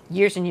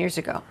years and years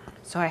ago.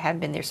 So I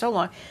hadn't been there so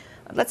long.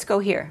 Let's go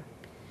here.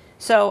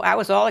 So I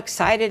was all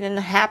excited and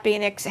happy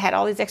and had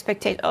all these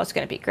expectations. Oh, it's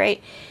going to be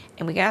great.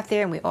 And we got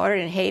there and we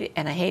ordered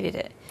and I hated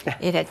it.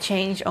 It had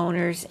changed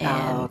owners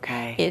and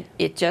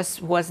it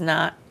just was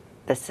not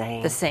the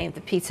same,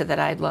 the pizza that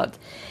I'd loved.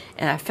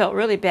 And I felt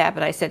really bad,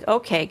 but I said,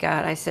 okay,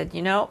 God. I said,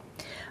 now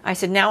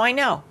I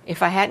know.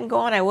 If I hadn't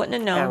gone, I wouldn't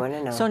have known. I wouldn't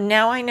have known. So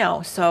now I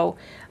know. So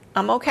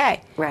I'm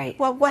okay. Right.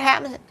 Well, what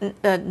happened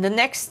the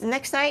next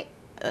night?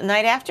 The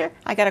night after,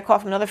 I got a call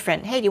from another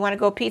friend. Hey, do you want to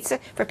go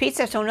for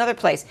pizza to another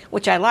place,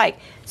 which I like.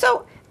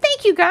 So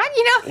thank you, God.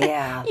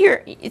 Yeah.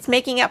 It's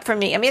making up for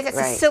me. I mean, that's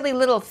a silly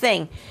little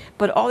thing,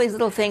 but all these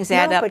little things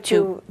add up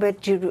to.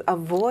 But you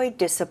avoid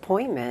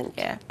disappointment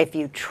if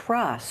you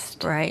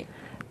trust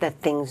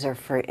that things are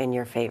in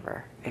your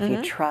favor. If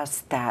you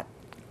trust that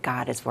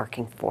God is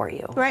working for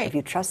you. Right. If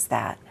you trust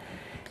that.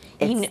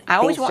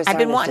 I've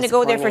been wanting to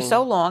go there for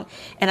so long,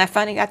 and I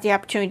finally got the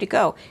opportunity to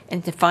go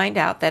and to find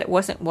out that it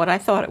wasn't what I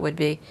thought it would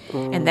be,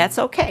 and that's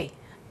okay.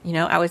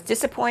 I was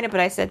disappointed,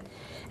 but I said,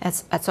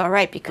 that's all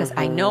right because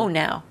I know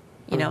now.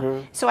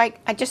 So I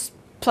just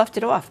pluffed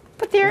it off.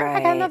 But there,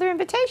 I got another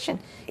invitation.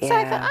 So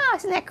I thought,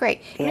 isn't that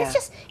great? And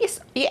it's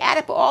you add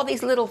up all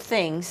these little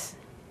things,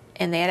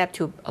 and they add up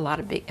to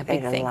a big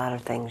thing. A lot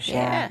of things.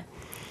 Yeah.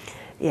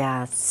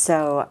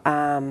 So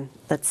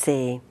let's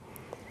see.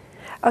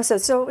 Oh,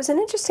 so it was an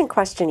interesting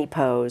question he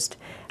posed.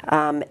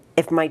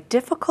 If my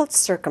difficult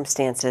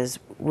circumstances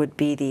would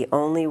be the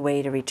only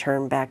way to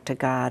return back to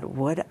God,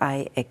 would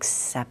I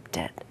accept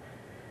it?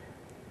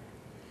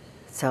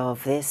 So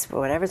if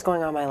whatever's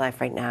going on in my life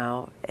right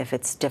now, if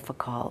it's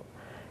difficult,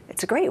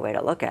 it's a great way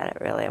to look at it,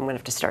 really. I'm going to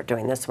have to start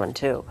doing this one,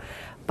 too.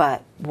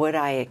 But would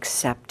I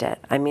accept it?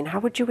 I mean, how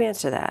would you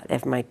answer that?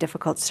 If my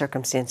difficult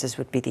circumstances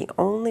would be the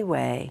only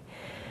way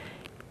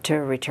to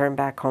return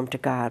back home to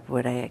God,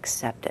 would I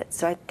accept it?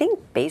 So I think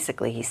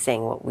basically he's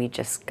saying what we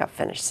just got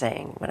finished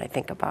saying when I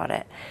think about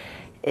it,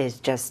 is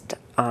just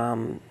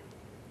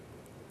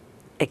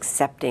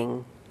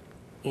accepting,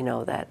 you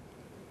know, that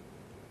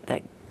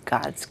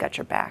God's got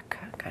your back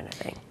kind of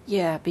thing.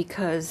 Yeah,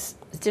 because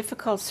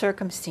difficult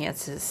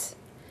circumstances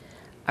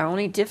are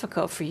only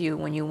difficult for you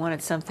when you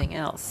wanted something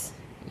else,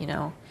 you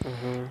know,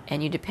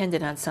 and you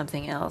depended on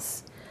something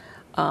else.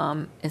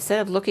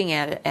 Instead of looking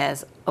at it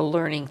as a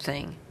learning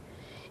thing,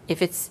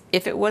 if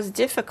it was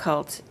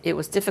difficult, it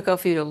was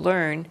difficult for you to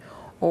learn,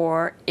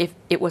 or if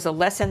it was a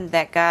lesson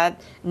that God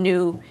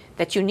knew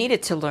that you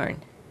needed to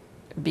learn,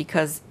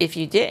 because if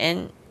you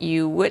didn't,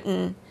 you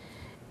wouldn't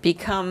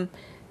become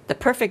the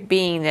perfect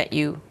being that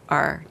you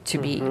are to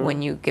be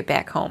when you get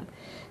back home.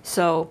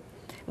 So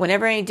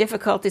whenever any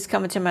difficulties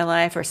come into my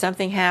life or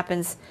something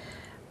happens,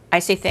 I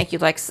say thank you.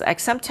 Like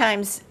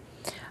sometimes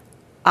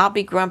I'll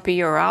be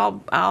grumpy, or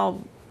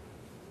I'll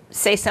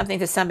say something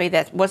to somebody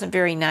that wasn't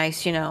very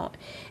nice, you know,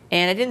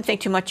 and I didn't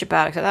think too much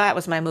about it because that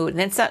was my mood.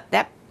 And then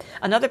that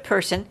another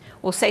person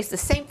will say the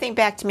same thing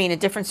back to me in a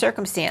different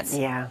circumstance.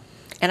 Yeah.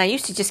 And I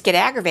used to just get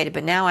aggravated,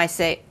 but now I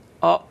say,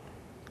 oh,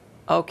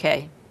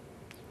 okay.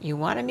 You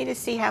wanted me to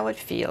see how it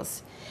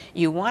feels.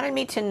 You wanted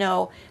me to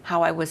know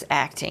how I was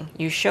acting.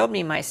 You showed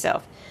me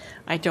myself.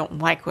 I don't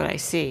like what I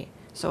see,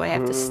 so I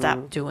have to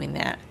stop doing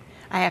that.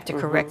 I have to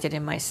correct it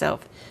in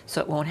myself so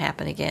it won't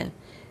happen again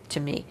to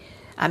me.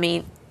 I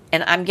mean,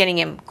 and I'm getting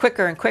him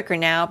quicker and quicker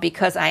now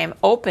because I am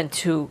open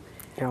to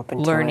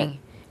learning.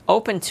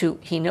 Open to,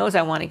 he knows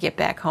I want to get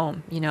back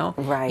home, you know.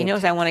 Right. He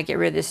knows I want to get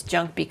rid of this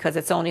junk because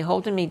it's only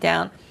holding me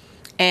down.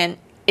 And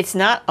it's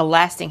not a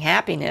lasting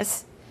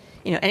happiness.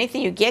 You know,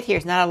 anything you get here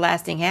is not a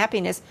lasting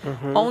happiness.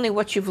 Only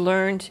what you've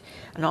learned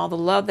and all the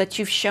love that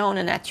you've shown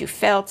and that you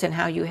felt and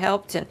how you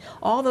helped and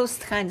all those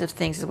kinds of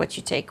things is what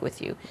you take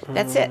with you.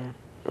 That's it.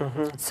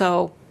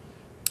 So,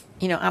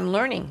 you know, I'm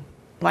learning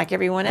like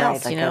everyone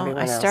else, like you know.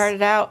 everyone else.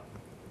 Started out,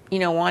 you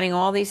know, wanting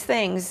all these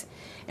things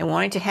and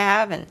wanting to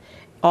have and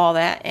all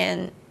that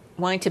and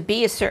wanting to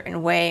be a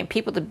certain way and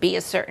people to be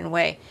a certain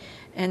way.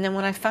 And then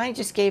when I finally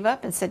just gave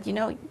up and said, you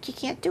know, you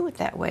can't do it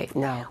that way.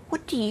 No.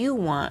 What do you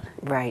want?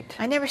 Right.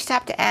 I never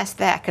stopped to ask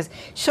that because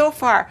so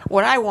far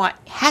what I want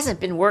hasn't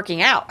been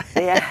working out.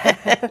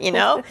 Yeah. You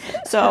know?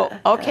 So,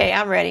 okay,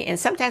 I'm ready. And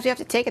sometimes we have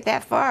to take it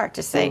that far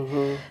to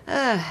say,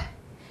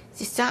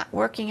 it's not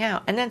working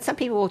out. And then some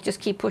people will just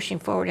keep pushing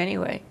forward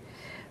anyway.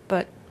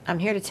 But I'm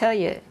here to tell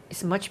you,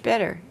 it's much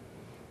better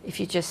if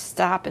you just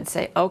stop and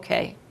say,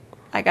 okay,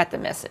 I got the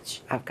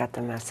message. I've got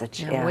the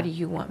message. Now, Yeah. what do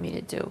you want me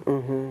to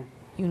do?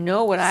 You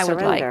know what I would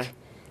Surrender. like.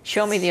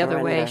 Show me the other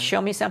way. Surrender.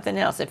 Show me something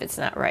else if it's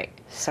not right.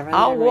 Surrender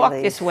I'll and walk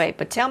release. this way,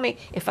 but tell me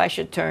if I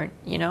should turn,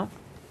 you know?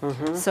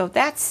 So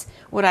that's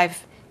what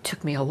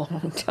took me a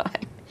long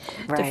time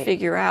to Right.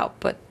 figure out,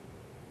 but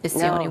it's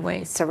the only No,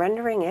 way.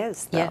 surrendering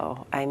is, Yeah.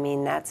 though. I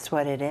mean, that's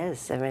what it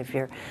is. I mean, if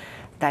you're,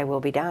 thy will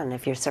be done.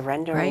 If you're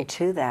surrendering Right.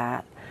 to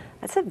that,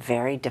 that's a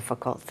very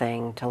difficult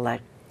thing to let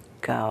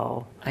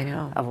go I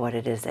know. of what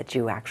it is that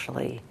you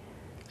actually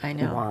I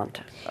know.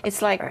 want.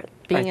 It's like or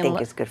being in think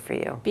love. is good for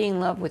you. Being in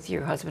love with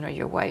your husband or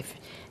your wife,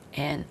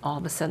 and all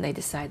of a sudden they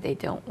decide they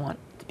don't want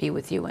to be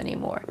with you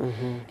anymore,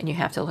 and you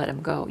have to let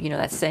them go. You know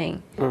that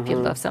saying, if you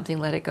love something,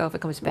 let it go. If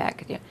it comes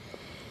back, yeah.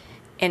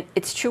 And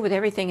it's true with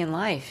everything in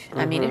life.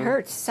 I mean, it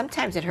hurts.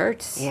 Sometimes it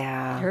hurts.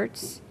 Yeah. It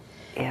hurts.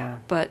 Yeah.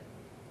 But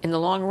in the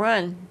long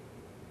run,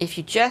 if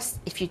you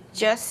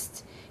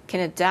just can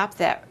adopt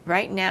that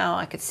right now,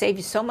 I could save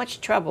you so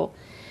much trouble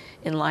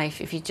in life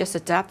if you just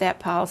adopt that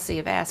policy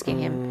of asking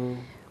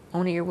him,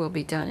 only your will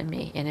be done in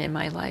me and in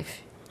my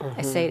life.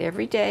 I say it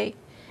every day,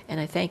 and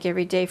I thank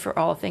every day for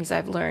all the things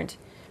I've learned.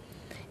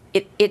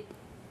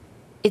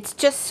 It's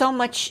just so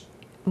much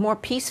more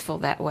peaceful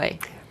that way.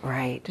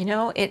 Right. You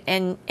know,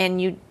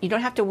 and you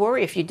don't have to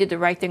worry if you did the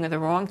right thing or the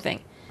wrong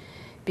thing,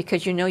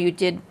 because you know you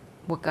did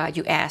what God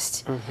you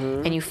asked,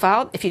 and you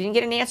followed. If you didn't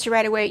get an answer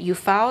right away, you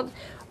followed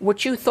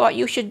what you thought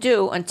you should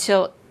do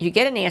until you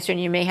get an answer,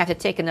 and you may have to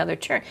take another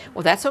turn.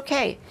 Well, that's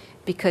okay,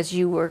 because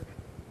you were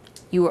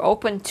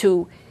open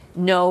to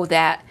know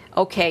that.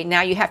 Okay,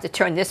 now you have to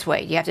turn this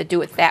way. You have to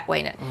do it that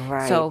way now.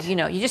 Right. So you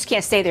know, you just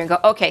can't stay there and go,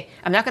 okay,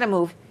 I'm not going to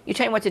move. You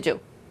tell me what to do.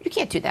 You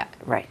can't do that.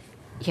 Right.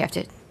 You have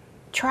to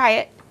try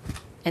it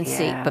and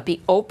see, Yeah. but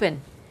be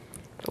open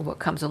to what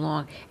comes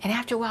along. And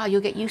after a while, you'll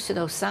get used to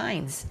those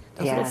signs,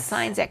 those little Yes.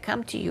 signs that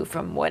come to you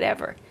from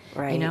whatever.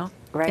 Right. You know,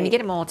 Right. and you get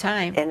them all the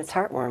time. And it's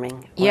heartwarming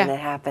when Yeah. it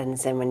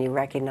happens, and when you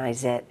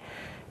recognize it,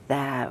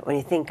 that when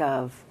you think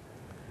of,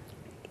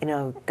 you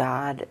know,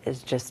 God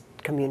is just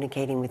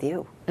communicating with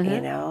you,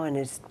 you know, and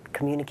is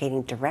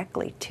communicating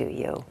directly to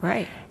you.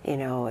 Right. You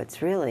know,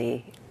 it's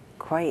really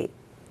quite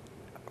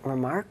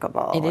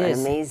remarkable It and is.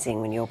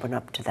 amazing when you open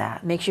up to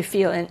that, Makes you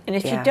feel, and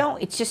if Yeah. you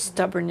don't, it's just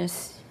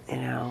stubbornness. you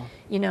know.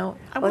 You know,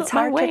 I Well, want it's my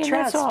hard way, to and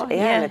that's trust. all.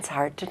 Yeah, and it's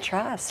hard to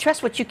trust.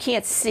 Trust what you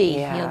can't see. You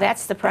Yeah. know,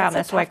 that's the problem.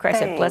 That's That's, a why tough Christ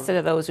said, thing. "Blessed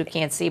are those who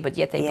can't see, but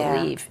yet they Yeah.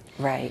 believe."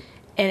 Right.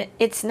 And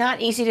it's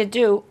not easy to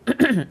do,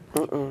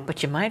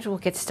 but you might as well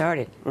get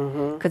started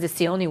because it's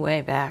the only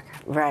way back.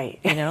 Right.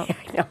 You know?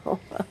 I know.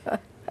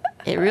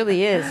 It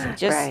really is.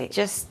 Just, Right.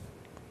 just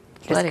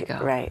let it go.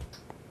 Right.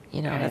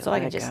 You know, Right, that's all I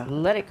let can it just go.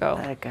 let it go.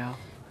 Let it go.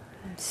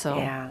 So,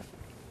 Yeah.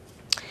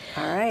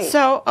 All right.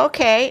 so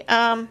okay.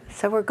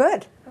 So we're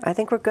good. I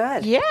think we're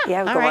good. Yeah, Yeah,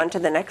 we'll all go right. on to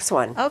the next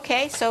one.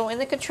 Okay, so in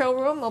the control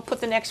room, we'll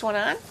put the next one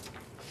on.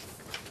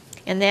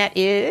 And that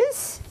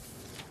is?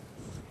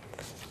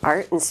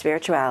 Art and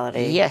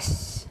spirituality.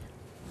 Yes.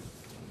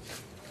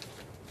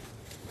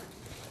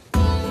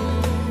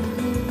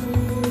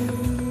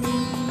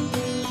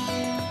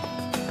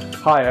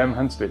 Hi, I'm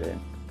Hans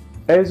Wilhelm.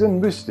 As a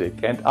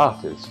mystic and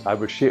artist, I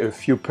will share a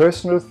few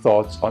personal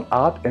thoughts on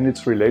art and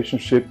its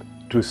relationship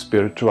to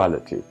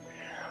spirituality.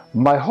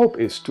 My hope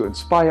is to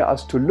inspire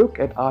us to look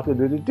at art a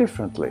little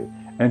differently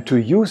and to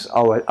use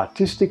our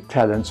artistic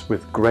talents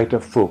with greater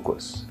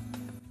focus.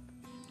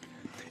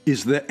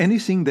 Is there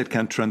anything that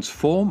can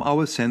transform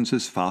our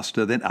senses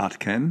faster than art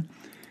can?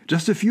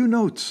 Just a few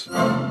notes.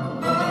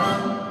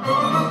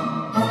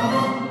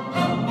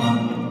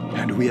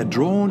 And we are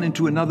drawn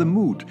into another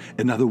mood,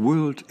 another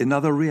world,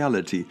 another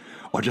reality.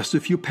 Or just a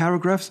few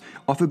paragraphs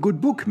of a good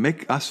book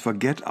make us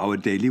forget our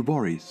daily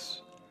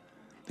worries.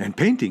 And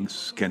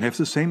paintings can have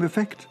the same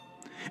effect.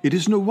 It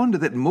is no wonder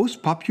that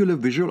most popular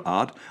visual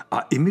art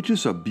are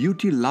images of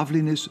beauty,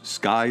 loveliness,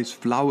 skies,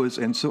 flowers,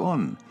 and so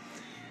on.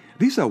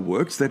 These are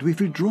works that we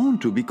feel drawn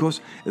to because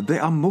they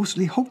are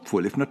mostly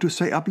hopeful, if not to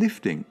say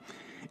uplifting.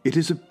 It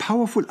is a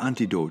powerful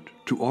antidote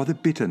to all the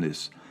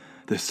bitterness,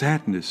 the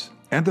sadness,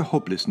 and the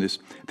hopelessness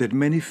that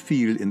many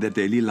feel in their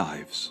daily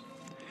lives.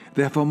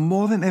 Therefore,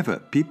 more than ever,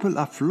 people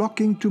are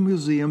flocking to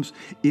museums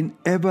in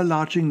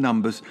ever-larging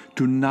numbers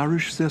to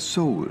nourish their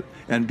soul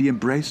and be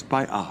embraced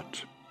by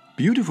art.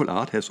 Beautiful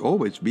art has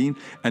always been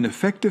an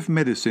effective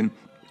medicine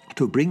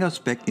to bring us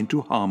back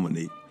into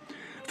harmony.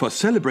 For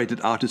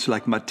celebrated artists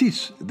like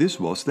Matisse, this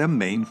was their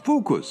main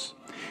focus.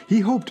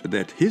 He hoped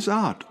that his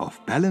art of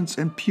balance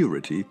and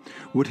purity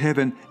would have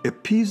an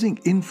appeasing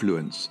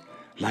influence,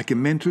 like a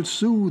mental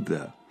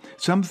soother,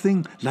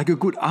 something like a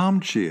good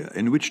armchair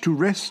in which to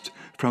rest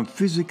from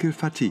physical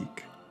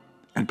fatigue.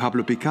 And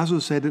Pablo Picasso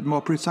said it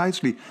more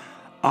precisely,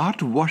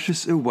 art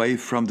washes away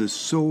from the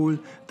soul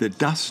the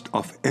dust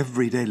of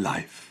everyday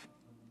life.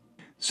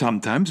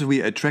 Sometimes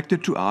we are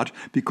attracted to art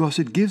because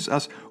it gives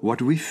us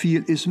what we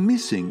feel is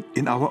missing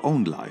in our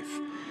own life.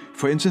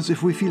 For instance,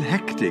 if we feel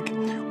hectic,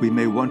 we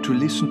may want to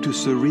listen to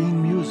serene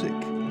music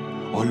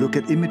or look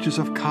at images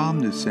of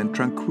calmness and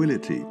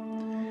tranquility.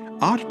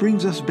 Art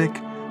brings us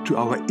back to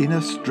our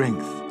inner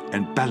strength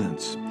and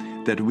balance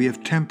that we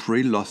have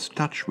temporarily lost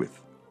touch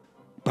with.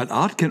 But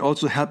art can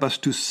also help us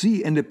to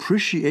see and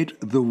appreciate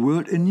the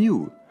world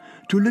anew,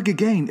 to look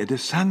again at a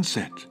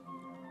sunset,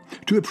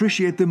 to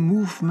appreciate the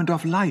movement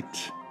of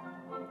light,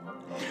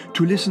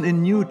 to listen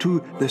anew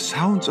to the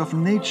sounds of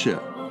nature,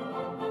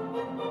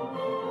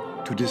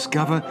 to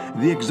discover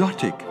the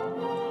exotic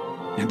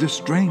and the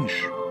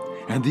strange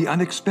and the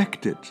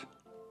unexpected.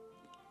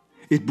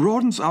 It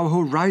broadens our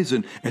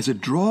horizon as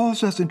it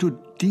draws us into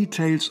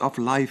details of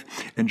life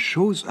and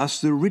shows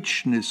us the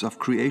richness of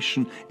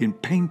creation in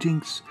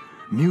paintings,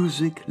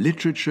 music,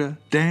 literature,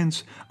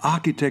 dance,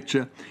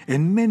 architecture,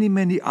 and many,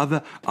 many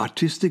other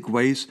artistic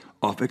ways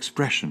of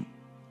expression.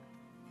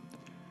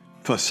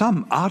 For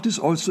some, art is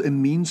also a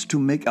means to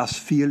make us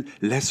feel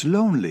less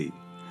lonely.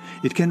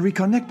 It can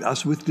reconnect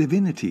us with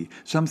divinity,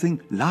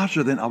 something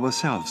larger than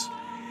ourselves.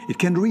 It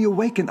can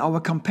reawaken our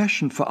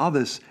compassion for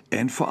others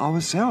and for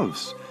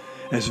ourselves.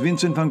 As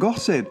Vincent van Gogh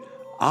said,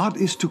 art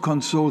is to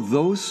console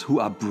those who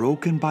are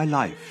broken by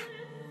life.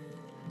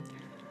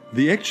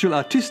 The actual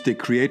artistic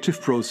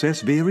creative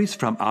process varies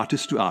from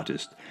artist to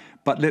artist,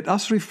 but let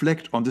us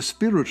reflect on the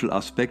spiritual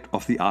aspect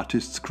of the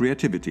artist's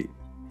creativity.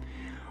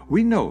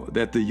 We know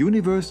that the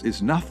universe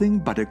is nothing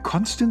but a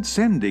constant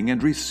sending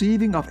and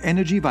receiving of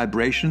energy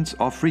vibrations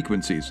or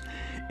frequencies.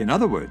 In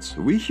other words,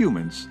 we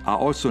humans are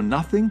also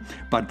nothing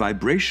but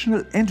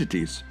vibrational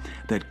entities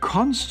that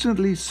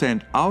constantly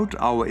send out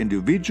our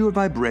individual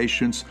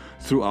vibrations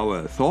through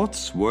our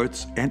thoughts,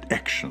 words, and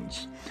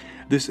actions.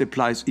 This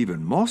applies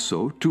even more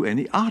so to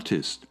any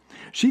artist.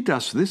 She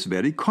does this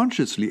very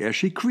consciously as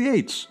she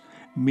creates,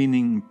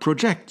 meaning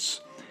projects,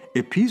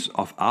 a piece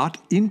of art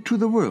into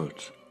the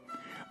world.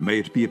 May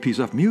it be a piece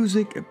of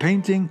music, a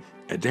painting,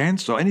 a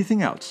dance, or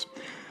anything else.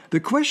 The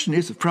question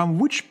is, from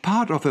which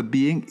part of her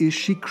being is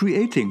she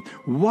creating?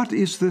 What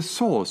is the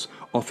source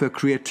of her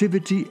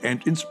creativity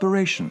and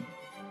inspiration?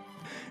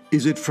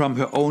 Is it from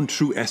her own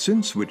true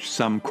essence, which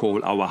some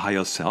call our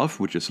higher self,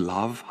 which is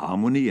love,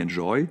 harmony, and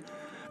joy?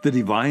 The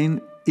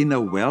divine inner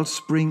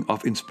wellspring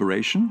of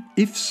inspiration?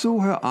 If so,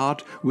 her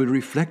art will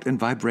reflect and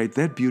vibrate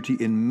that beauty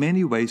in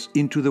many ways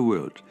into the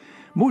world.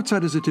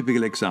 Mozart is a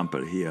typical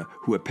example here,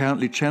 who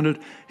apparently channeled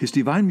his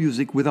divine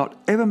music without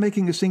ever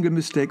making a single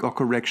mistake or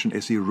correction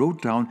as he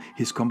wrote down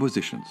his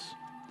compositions.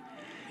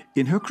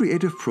 In her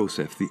creative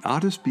process, the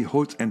artist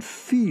beholds and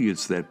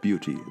feels that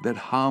beauty, that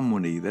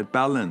harmony, that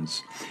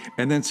balance,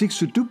 and then seeks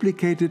to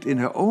duplicate it in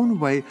her own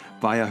way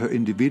via her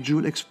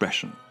individual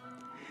expression.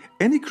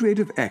 Any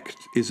creative act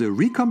is a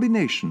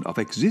recombination of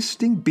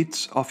existing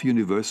bits of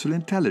universal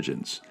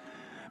intelligence,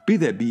 be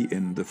they be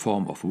in the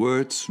form of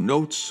words,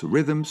 notes,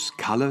 rhythms,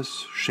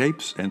 colors,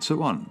 shapes, and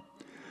so on.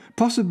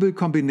 Possible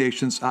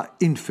combinations are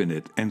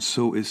infinite, and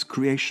so is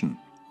creation.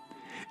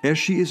 As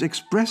she is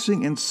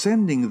expressing and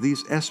sending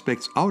these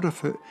aspects out of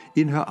her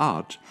in her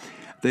art,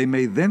 they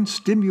may then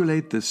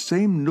stimulate the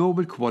same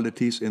noble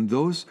qualities in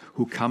those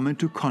who come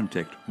into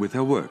contact with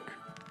her work.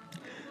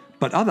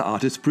 But other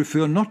artists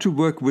prefer not to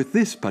work with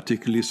this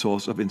particular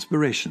source of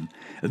inspiration.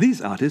 These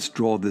artists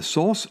draw the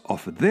source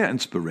of their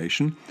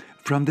inspiration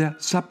from their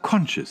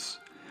subconscious,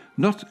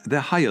 not their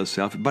higher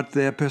self, but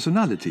their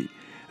personality,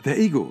 their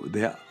ego,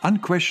 their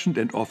unquestioned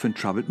and often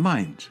troubled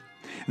mind.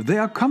 They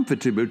are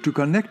comfortable to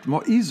connect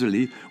more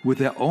easily with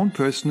their own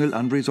personal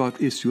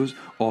unresolved issues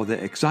or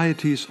their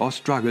anxieties or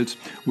struggles,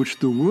 which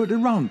the world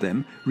around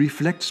them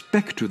reflects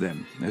back to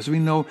them. As we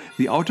know,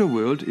 the outer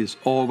world is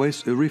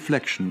always a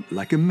reflection,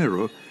 like a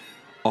mirror,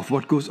 of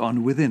what goes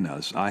on within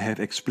us. I have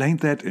explained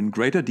that in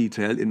greater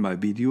detail in my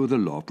video, The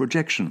Law of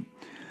Projection.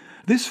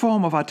 This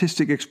form of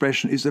artistic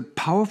expression is a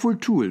powerful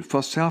tool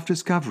for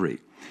self-discovery.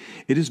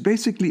 It is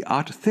basically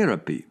art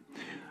therapy,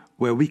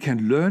 where we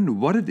can learn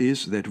what it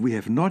is that we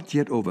have not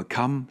yet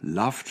overcome,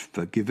 loved,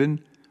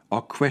 forgiven, or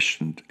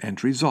questioned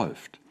and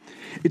resolved.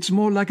 It's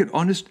more like an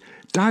honest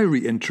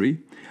diary entry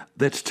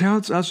that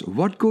tells us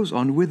what goes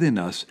on within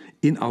us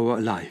in our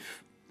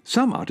life.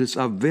 Some artists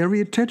are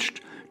very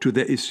attached to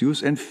their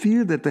issues and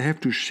feel that they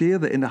have to share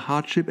their inner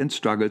hardship and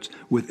struggles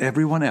with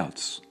everyone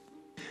else.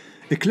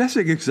 A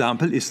classic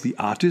example is the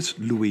artist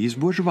Louise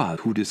Bourgeois,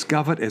 who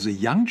discovered as a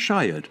young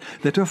child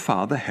that her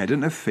father had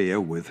an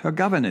affair with her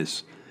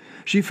governess.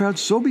 She felt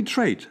so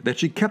betrayed that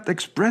she kept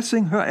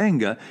expressing her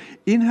anger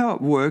in her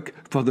work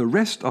for the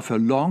rest of her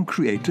long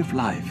creative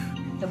life.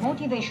 The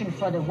motivation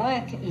for the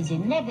work is a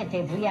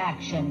negative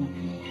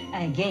reaction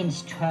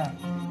against her.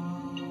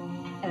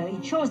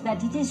 It shows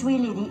that it is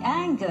really the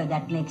anger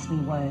that makes me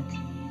work.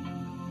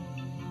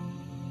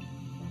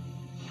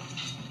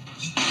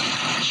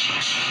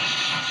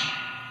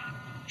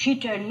 She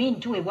turned me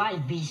into a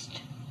wild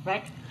beast,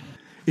 right?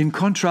 In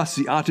contrast,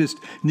 the artist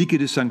Niki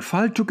de St.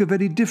 Phal took a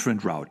very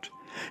different route.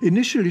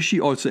 Initially, she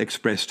also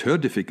expressed her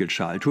difficult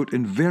childhood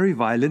in very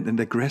violent and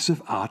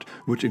aggressive art,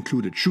 which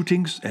included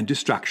shootings and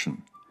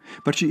destruction.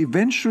 But she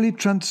eventually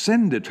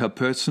transcended her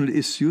personal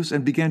issues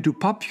and began to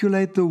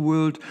populate the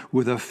world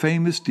with her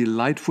famous,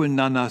 delightful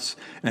nanas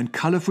and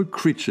colorful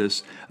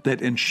creatures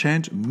that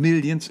enchant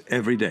millions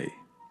every day.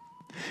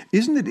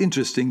 Isn't it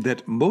interesting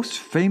that most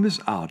famous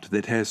art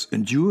that has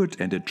endured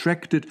and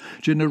attracted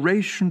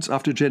generations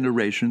after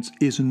generations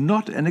is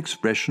not an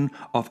expression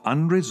of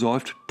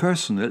unresolved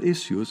personal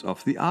issues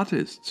of the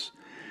artists?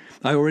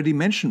 I already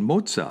mentioned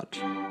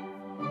Mozart.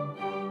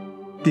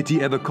 Did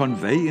he ever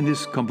convey in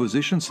his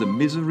compositions the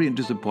misery and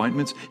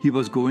disappointments he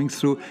was going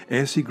through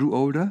as he grew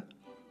older?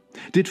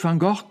 Did Van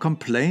Gogh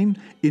complain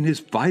in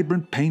his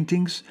vibrant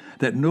paintings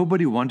that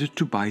nobody wanted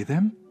to buy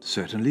them?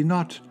 Certainly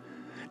not.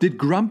 Did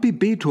grumpy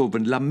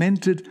Beethoven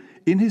lamented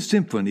in his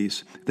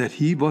symphonies that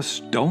he was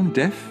stone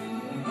deaf?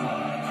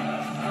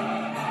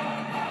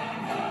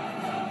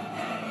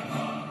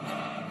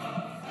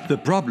 The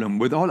problem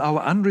with all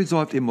our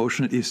unresolved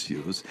emotional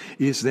issues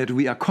is that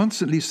we are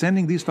constantly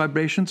sending these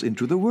vibrations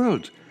into the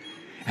world.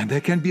 And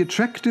there can be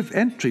attractive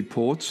entry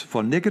ports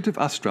for negative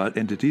astral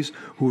entities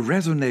who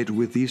resonate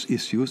with these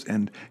issues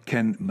and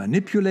can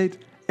manipulate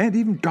and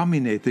even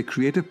dominate the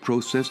creative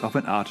process of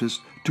an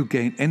artist to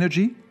gain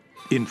energy,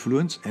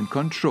 influence and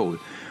control.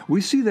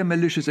 We see their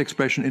malicious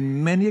expression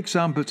in many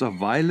examples of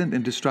violent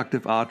and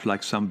destructive art,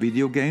 like some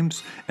video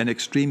games and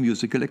extreme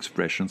musical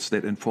expressions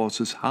that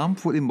enforces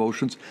harmful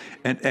emotions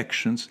and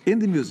actions in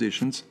the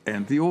musicians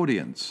and the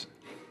audience.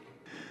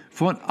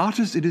 For an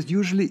artist, it is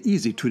usually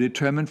easy to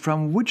determine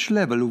from which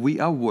level we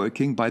are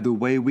working by the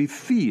way we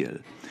feel.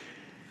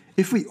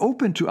 If we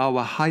open to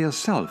our higher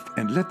self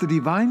and let the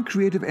divine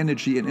creative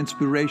energy and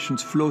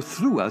inspirations flow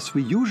through us,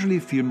 we usually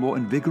feel more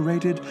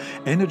invigorated,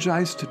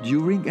 energized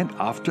during and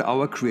after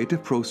our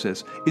creative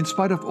process, in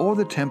spite of all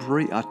the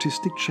temporary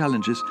artistic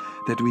challenges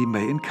that we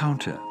may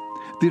encounter.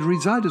 The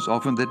result is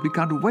often that we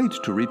can't wait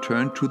to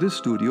return to the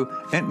studio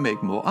and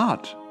make more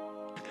art.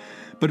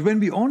 But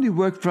when we only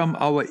work from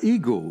our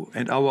ego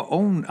and our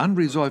own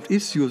unresolved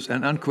issues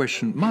and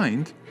unquestioned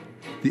mind,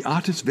 the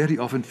artist very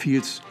often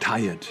feels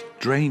tired,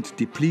 drained,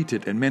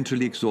 depleted, and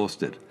mentally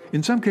exhausted.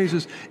 In some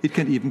cases, it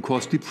can even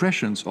cause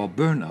depressions or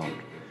burnout.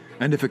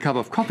 And if a cup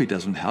of coffee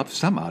doesn't help,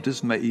 some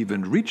artists may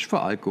even reach for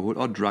alcohol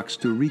or drugs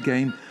to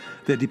regain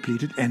their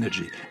depleted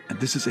energy. And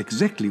this is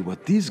exactly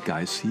what these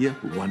guys here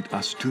want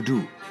us to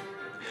do.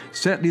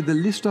 Sadly, the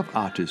list of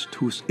artists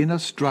whose inner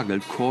struggle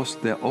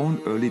caused their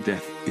own early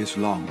death is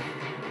long.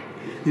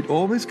 It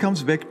always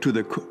comes back to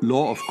the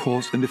law of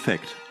cause and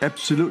effect.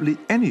 Absolutely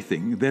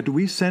anything that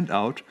we send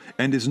out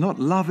and is not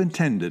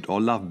love-intended or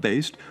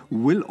love-based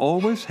will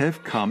always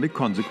have karmic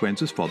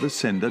consequences for the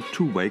sender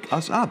to wake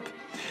us up.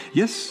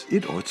 Yes,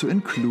 it also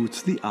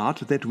includes the art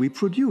that we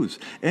produce.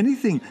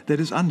 Anything that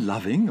is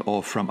unloving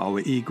or from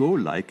our ego,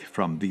 like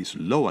from these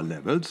lower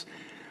levels,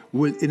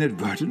 will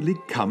inadvertently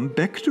come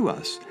back to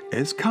us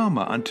as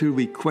karma until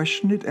we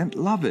question it and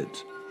love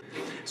it.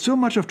 So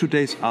much of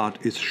today's art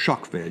is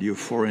shock value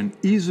for an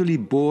easily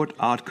bored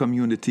art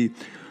community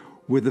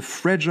with the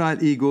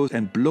fragile egos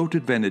and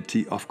bloated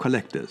vanity of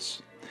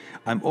collectors.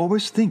 I'm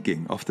always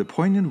thinking of the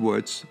poignant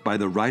words by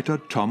the writer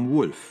Tom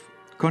Wolfe.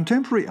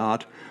 Contemporary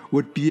art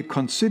would be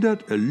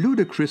considered a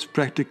ludicrous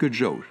practical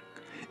joke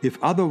if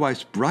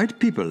otherwise bright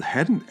people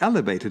hadn't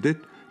elevated it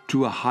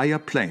to a higher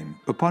plane,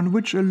 upon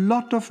which a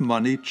lot of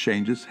money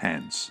changes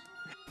hands.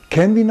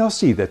 Can we now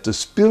see that the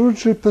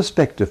spiritual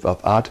perspective of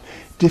art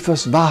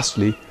differs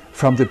vastly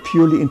from the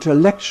purely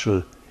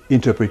intellectual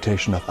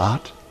interpretation of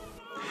art?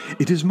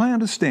 It is my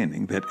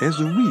understanding that as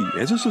we,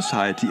 as a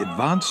society,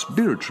 advance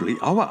spiritually,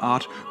 our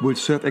art will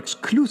serve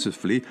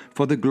exclusively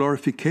for the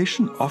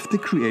glorification of the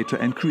Creator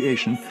and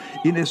creation,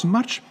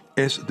 inasmuch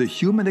as the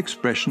human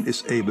expression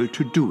is able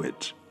to do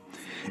it.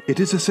 It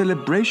is a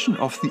celebration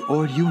of the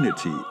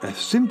all-unity, a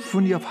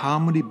symphony of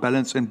harmony,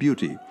 balance, and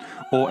beauty,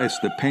 or as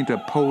the painter,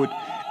 poet,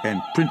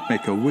 and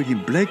printmaker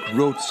William Blake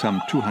wrote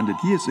some 200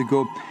 years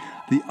ago,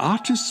 the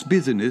artist's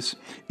business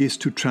is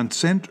to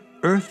transcend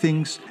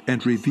earthings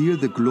and reveal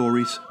the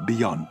glories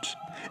beyond.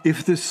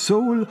 If the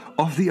soul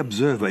of the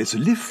observer is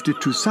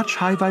lifted to such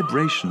high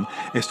vibration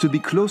as to be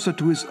closer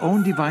to his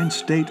own divine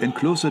state and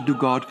closer to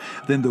God,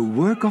 then the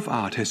work of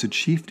art has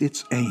achieved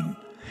its aim.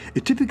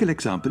 A typical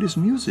example is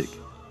music.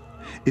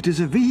 It is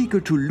a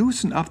vehicle to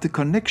loosen up the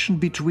connection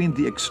between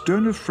the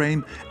external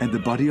frame and the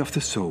body of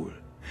the soul.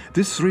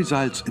 This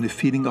results in a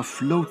feeling of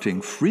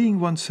floating, freeing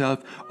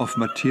oneself of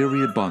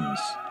material bonds.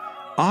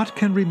 Art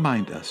can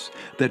remind us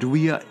that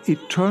we are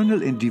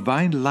eternal and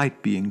divine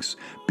light beings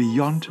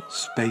beyond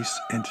space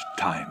and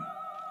time.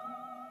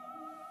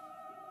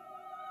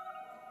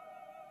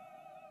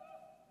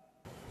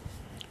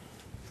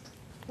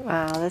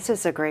 Wow, this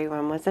is a great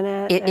one, wasn't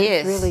it? It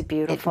is. It's really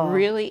beautiful. It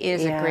really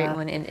is Yeah. a great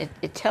one, and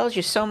it tells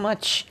you so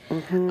much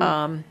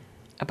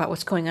about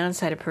what's going on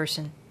inside a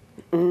person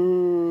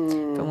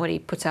from what he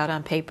puts out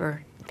on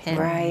paper, pen,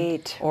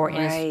 Right, or in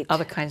his right.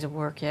 other kinds of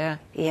work. Yeah,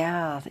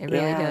 Yeah, It really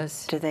yeah.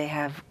 does. Do they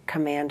have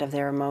command of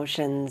their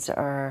emotions,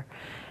 or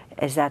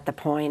is that the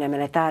point? I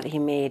mean, I thought he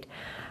made,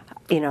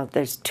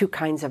 there's two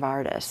kinds of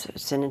artists.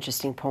 It's an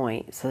interesting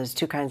point. So there's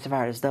two kinds of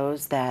artists: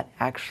 those that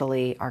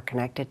actually are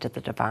connected to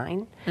the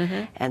divine,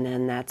 and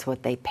then that's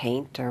what they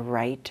paint or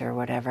write or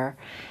whatever.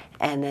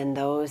 And then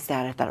those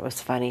that, I thought it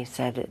was funny,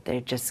 said they're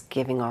just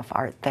giving off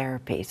art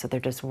therapy. So they're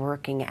just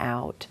working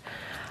out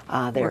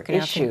their Working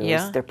out things, issues,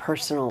 yeah. their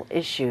personal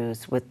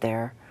issues with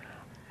their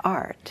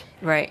art.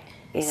 right.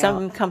 You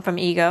Some know, come from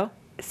ego,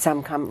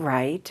 Some come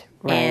right.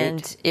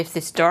 and if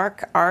this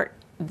dark art,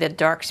 the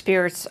dark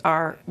spirits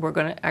are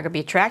gonna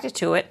be attracted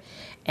to it,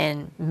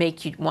 and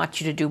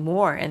want you to do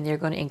more, and they're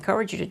going to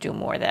encourage you to do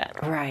more of that.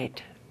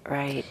 Right.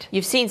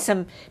 You've seen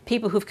some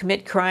people who've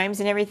committed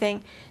crimes and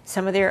everything.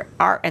 Some of their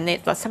art, and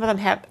some of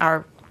them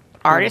are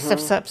artists of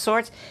some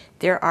sorts.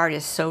 Their art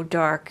is so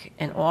dark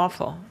and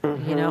awful,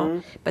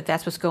 But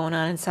that's what's going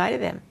on inside of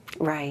them.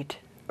 Right.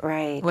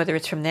 Whether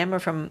it's from them or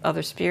from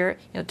other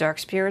dark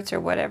spirits or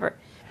whatever.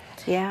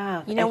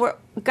 Yeah.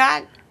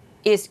 God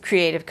is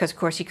creative because, of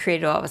course, He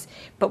created all of us.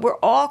 But we're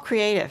all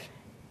creative.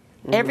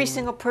 Every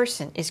single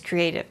person is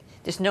creative.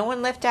 There's no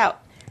one left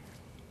out.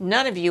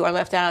 None of you are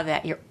left out of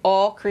that. You're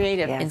all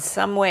creative in Yes.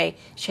 some way,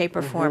 shape,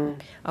 or form.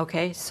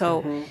 Okay?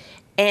 So,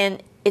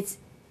 and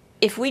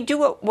if we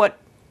do what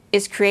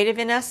is creative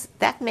in us,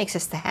 that makes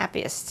us the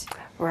happiest.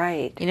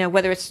 Right.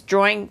 Whether it's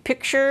drawing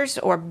pictures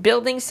or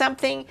building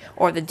something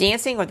or the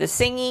dancing or the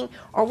singing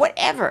or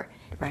whatever.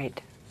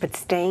 Right. But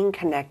staying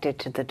connected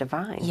to the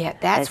divine. Yeah,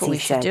 that's as what he we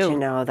should said, do.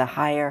 The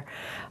higher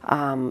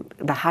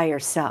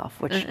self,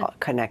 which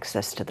connects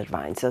us to the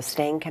divine. So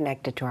staying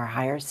connected to our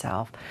higher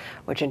self,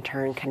 which in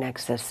turn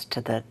connects us to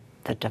the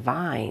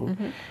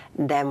divine,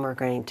 then we're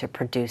going to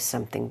produce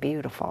something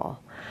beautiful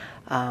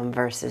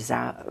versus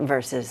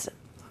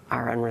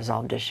our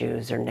unresolved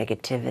issues or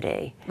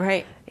negativity.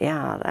 Right.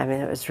 Yeah, I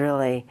mean, it was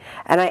really,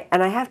 and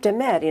I have to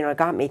admit, it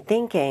got me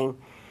thinking.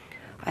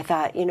 I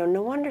thought,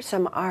 no wonder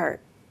some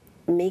art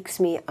makes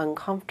me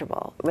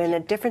uncomfortable. I mean, the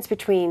difference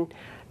between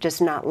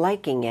just not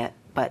liking it,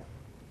 but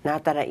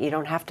not that you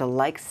don't have to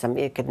like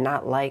something. You could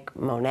not like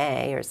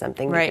Monet or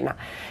something. Right.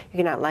 You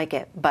cannot like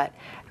it, but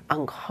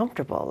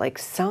uncomfortable. Like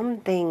some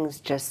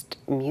things, just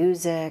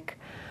music,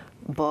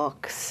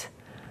 books,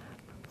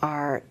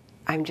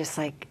 I'm just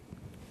like,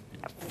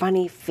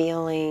 funny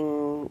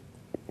feeling,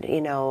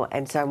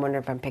 and so I wonder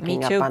if I'm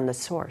picking up on the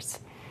source.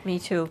 Me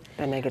too.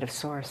 The negative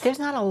source. There's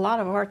not a lot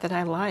of art that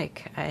I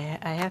like. I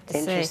have to say.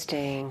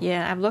 Interesting.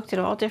 Yeah, I've looked at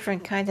all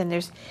different kinds, and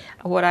there's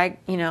what I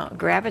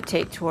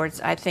gravitate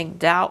towards. I think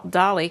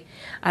Dolly.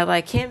 I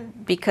like him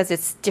because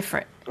it's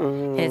different.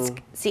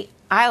 And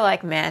I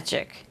like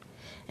magic,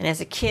 and as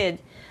a kid,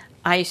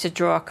 I used to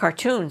draw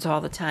cartoons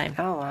all the time.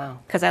 Oh, wow.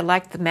 Because I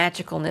liked the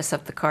magicalness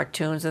of the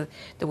cartoons,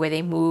 the way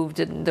they moved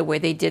and the way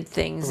they did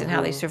things and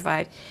how they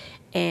survived,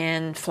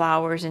 and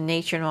flowers and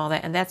nature and all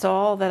that. And that's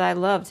all that I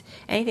loved.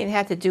 Anything that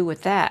had to do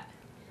with that,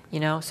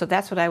 So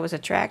that's what I was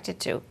attracted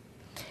to.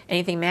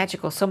 Anything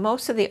magical. So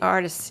most of the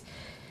artists,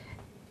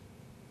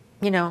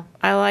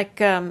 I like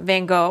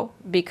Van Gogh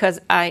because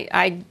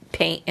I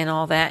paint and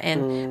all that.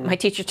 And my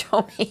teacher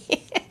told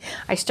me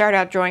I start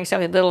out drawing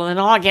something little and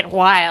then I'll get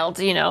wild,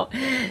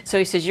 So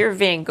he says, "You're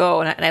Van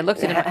Gogh." And I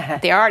looked at him,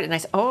 the art, and I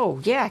said, "Oh,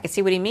 yeah, I can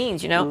see what he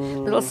means,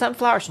 Little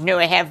sunflowers." "No,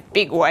 I have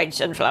big, wide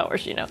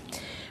sunflowers,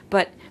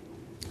 But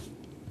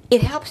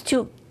it helps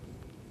to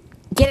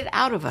get it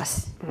out of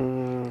us.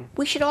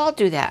 We should all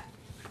do that.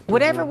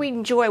 Whatever we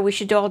enjoy, we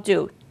should all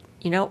do,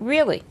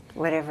 really.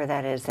 Whatever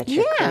that is that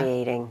you're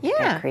creating,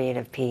 that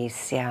creative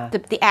piece, yeah.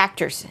 The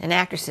actors and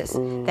actresses,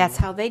 that's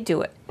how they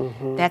do it.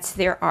 That's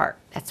their art.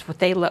 That's what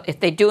they love. If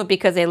they do it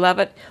because they love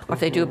it, or if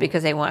they do it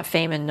because they want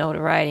fame and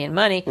notoriety and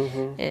money,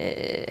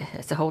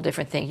 it's a whole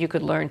different thing. You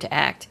could learn to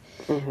act.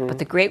 But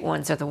the great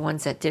ones are the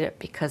ones that did it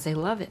because they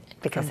love it.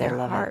 Because they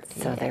love it,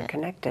 so they're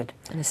connected.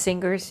 And the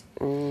singers.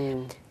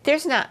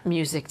 There's not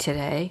music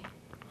today.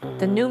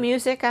 The new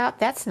music out,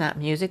 that's not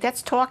music.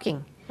 That's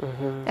talking.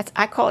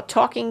 I call it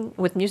talking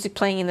with music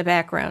playing in the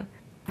background.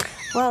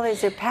 Well,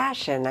 is there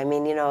passion? I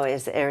mean,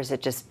 is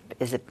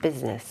it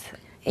business?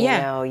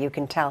 Yeah. You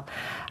can tell.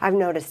 I've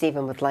noticed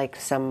even with like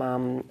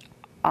some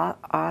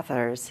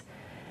authors,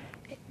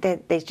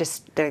 that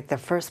their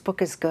first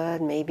book is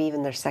good, maybe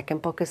even their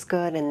second book is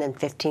good, and then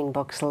 15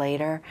 books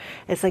later,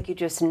 it's like you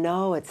just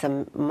know it's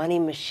a money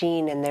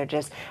machine, and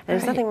there's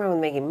nothing wrong with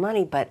making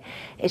money, but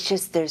it's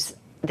just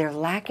they're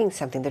lacking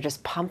something. They're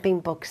just pumping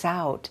books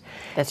out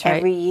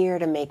every year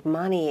to make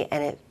money,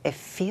 and it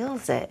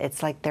feels it.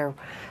 It's like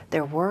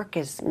their work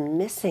is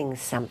missing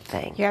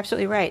something. You're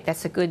absolutely right.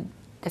 That's a good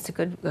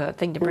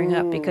thing to bring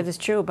up, because it's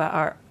true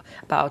about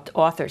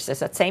authors.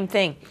 It's that same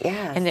thing.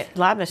 Yes. And a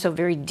lot of them are so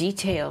very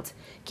detailed.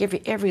 Give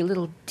you every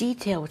little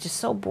detail, which is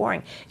so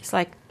boring. It's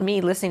like me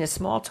listening to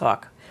small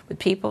talk with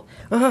people.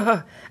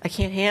 I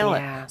can't handle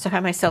it. So I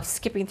find myself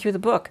skipping through the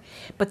book.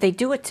 But they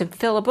do it to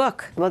fill a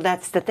book. Well,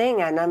 that's the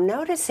thing, and I'm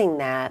noticing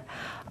that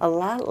a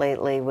lot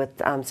lately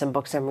with some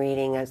books I'm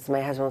reading. As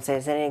my husband will say,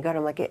 "Is it any good?"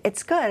 I'm like,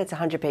 "It's good. It's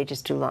 100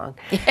 pages too long."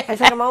 It's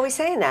like I'm always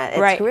saying that.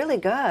 It's really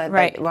good.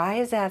 Right. But why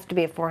does it have to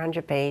be a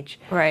 400-page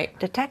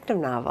detective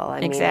novel? I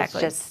mean, it's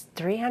just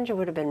 300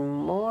 would have been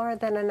more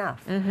than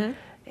enough.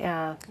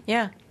 Yeah.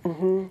 Yeah.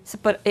 So,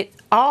 but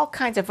all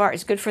kinds of art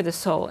is good for the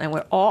soul, and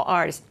we're all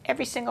artists.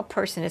 Every single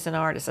person is an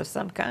artist of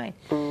some kind.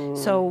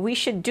 So we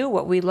should do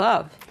what we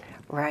love.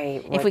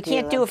 Right. If we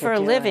can't do it for a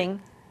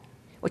living,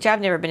 which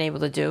I've never been able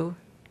to do.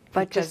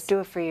 But just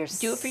do it for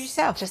yourself. Do it for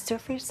yourself. Just do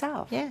it for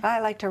yourself. Yeah. I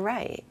like to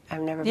write.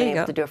 I've never been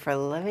able to do it for a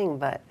living,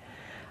 but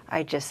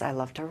I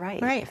love to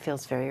write. Right. It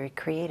feels very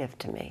creative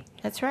to me.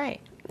 That's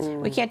right.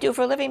 We can't do it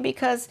for a living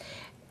because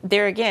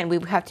there again, we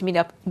have to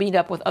meet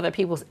up with other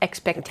people's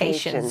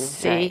expectations.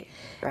 See,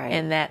 right.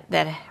 And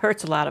that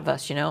hurts a lot of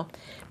us,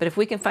 But if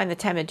we can find the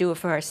time to do it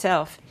for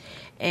ourselves,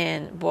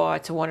 and boy,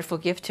 it's a wonderful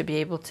gift to be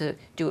able to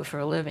do it for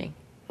a living.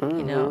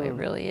 It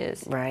really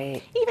is.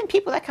 Right. Even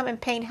people that come and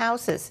paint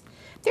houses,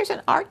 there's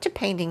an art to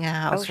painting a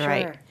house,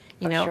 right?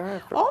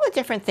 All the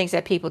different things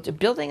that people do,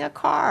 building a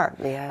car,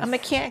 a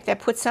mechanic that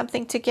puts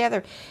something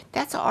together,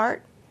 that's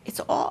art. It's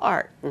all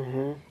art,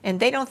 and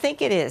they don't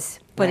think it is,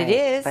 but it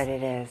is. But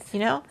it is. It's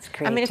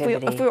creativity. I mean,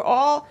 if we were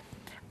all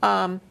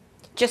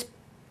just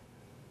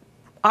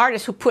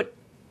artists who put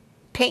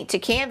paint to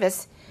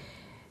canvas,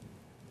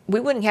 we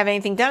wouldn't have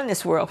anything done in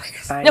this world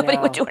because nobody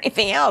would do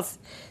anything else.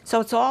 So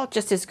it's all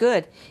just as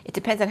good. It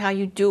depends on how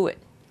you do it,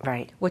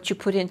 right? What you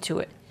put into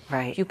it.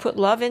 Right. If you put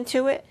love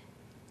into it,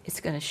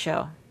 it's going to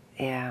show.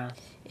 Yeah.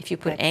 If you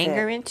put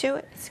anger into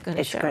it, it's going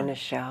to show. It's going to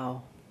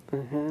show.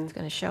 It's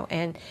going to show.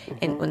 And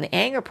when the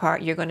anger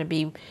part, you're going to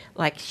be,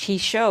 like she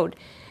showed,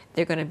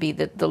 they're going to be,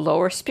 the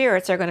lower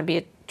spirits are going to be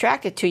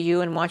attracted to you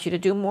and want you to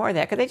do more of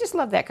that because they just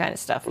love that kind of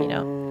stuff,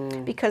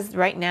 Because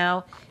right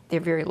now, they're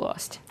very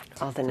lost.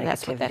 All the negativity,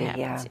 that's what that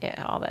happens.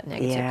 Yeah, all that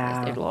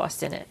negativity. They're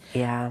lost in it.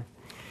 Yeah.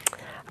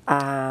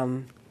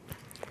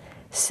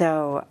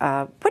 So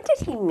what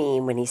did he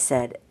mean when he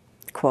said,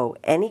 quote,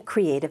 "Any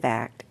creative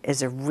act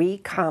is a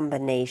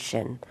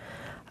recombination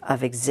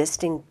of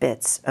existing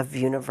bits of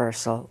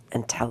universal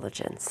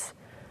intelligence"?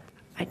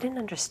 I didn't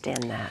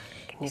understand that.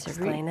 Can you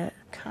explain it?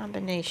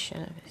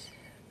 Combination of it.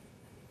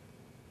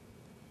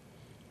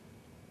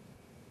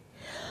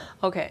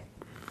 Okay.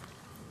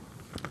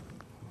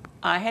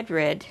 I had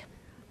read,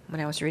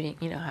 when I was reading,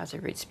 how I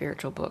read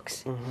spiritual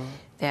books,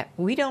 that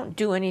we don't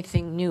do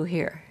anything new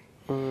here.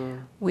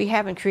 We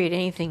haven't created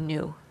anything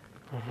new.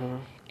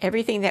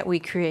 Everything that we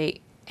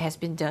create has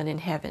been done in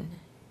heaven.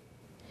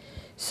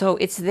 So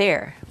it's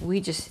there. We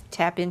just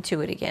tap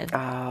into it again.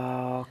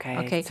 Oh, okay.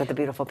 Okay. So the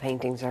beautiful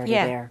paintings are already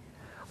Yeah. there.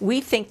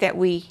 We think that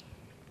we,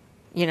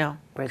 you know,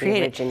 We're the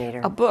created originator.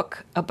 a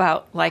book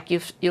about, like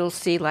you'll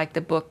see, like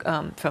the book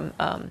from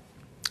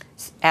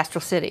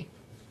Astral City.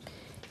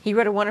 He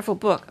wrote a wonderful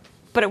book,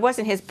 but it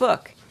wasn't his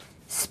book.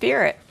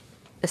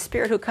 The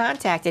spirit who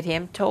contacted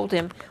him told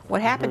him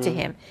what happened to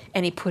him,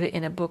 and he put it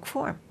in a book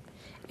form.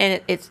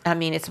 And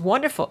it's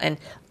wonderful. And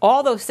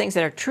all those things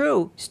that are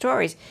true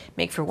stories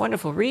make for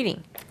wonderful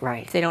reading.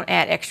 Right. If they don't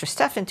add extra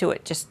stuff into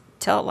it, just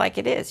tell it like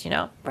it is, you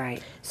know?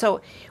 Right. So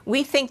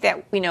we think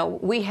that, you know,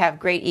 we have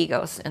great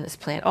egos in this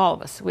planet, all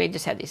of us. We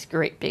just have these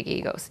great big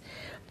egos.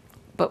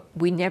 But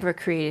we never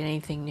created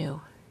anything new.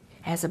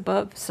 As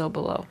above, so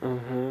below.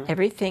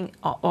 Everything,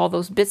 all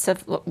those bits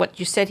of what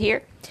you said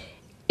here,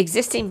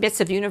 existing bits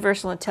of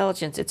universal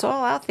intelligence, it's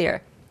all out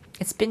there.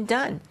 It's been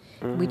done.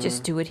 We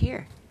just do it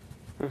here.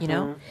 You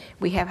know,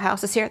 we have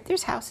houses here.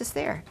 There's houses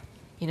there.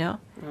 You know,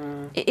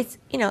 it's,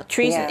 you know,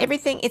 trees and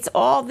everything. It's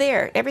all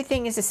there.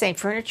 Everything is the same.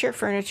 Furniture,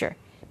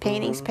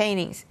 paintings,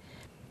 paintings.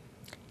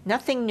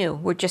 Nothing new.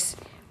 We're just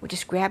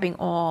grabbing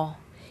all.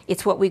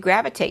 It's what we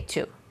gravitate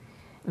to.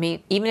 I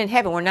mean, even in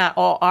heaven, we're not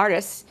all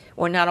artists.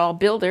 We're not all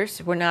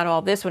builders. We're not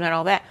all this. We're not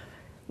all that.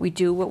 We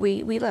do what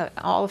we love.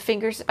 All the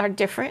fingers are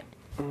different,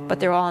 but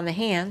they're all in the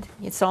hand.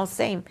 It's all the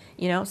same.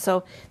 You know,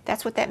 so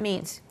that's what that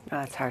means.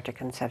 Oh, it's hard to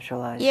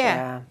conceptualize.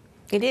 Yeah.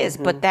 It is,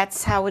 but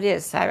that's how it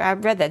is.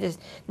 I've read that. There's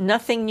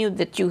nothing new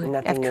that you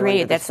have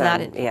created that's not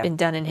been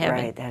done in heaven.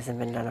 Right, it hasn't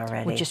been done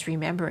already. We're just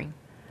remembering.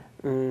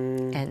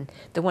 And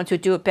the ones who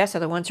do it best are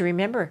the ones who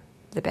remember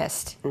the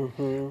best.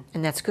 And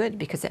that's good,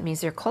 because that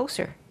means they're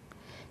closer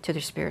to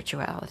their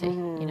spirituality,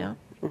 you know?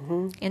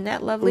 Isn't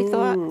that lovely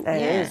thought?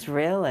 It is,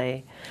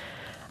 really.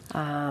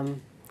 So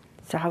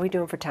how are we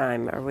doing for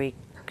time? Are we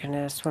going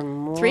to swim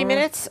more? 3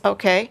 minutes?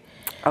 Okay.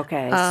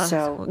 Okay,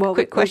 so, well,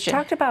 quick question.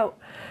 We've talked about,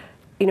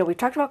 you know, we've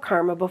talked about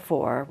karma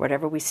before.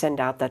 Whatever we send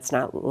out that's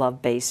not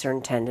love-based or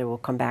intended will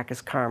come back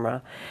as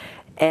karma.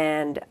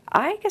 And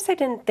I guess I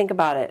didn't think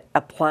about it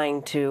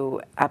applying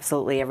to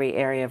absolutely every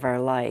area of our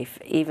life,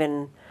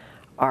 even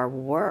our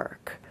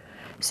work.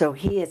 So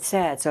he had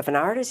said, so if an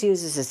artist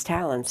uses his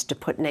talents to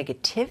put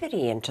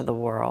negativity into the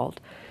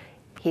world,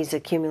 he's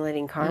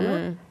accumulating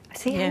karma?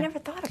 See, I never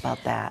thought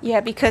about that. Yeah,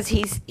 because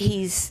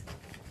he's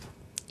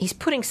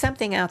putting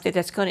something out there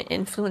that's going to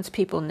influence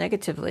people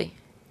negatively,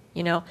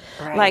 you know?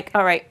 Right. Like,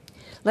 all right,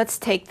 let's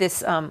take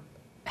this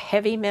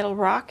heavy metal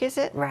rock, is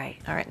it? Right.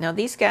 All right, now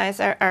these guys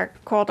are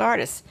called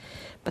artists,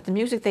 but the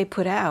music they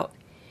put out,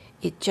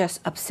 it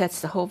just upsets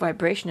the whole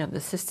vibration of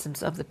the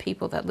systems of the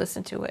people that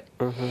listen to it.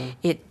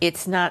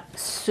 It's not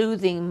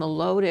soothing,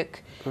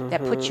 melodic,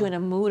 that puts you in a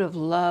mood of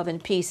love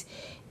and peace.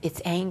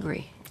 It's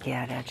angry.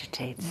 Yeah, it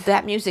agitates.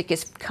 That music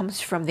comes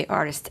from the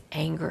artist's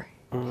anger.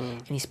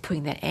 And he's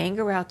putting that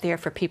anger out there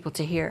for people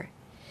to hear.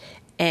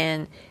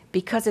 And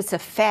because it's a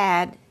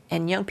fad,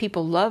 and young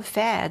people love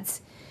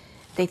fads,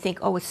 they think,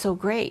 oh, it's so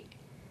great.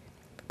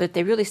 But if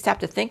they really stop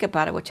to think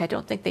about it, which I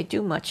don't think they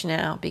do much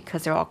now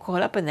because they're all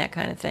caught up in that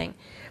kind of thing,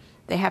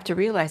 they have to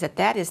realize that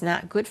that is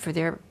not good for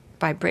their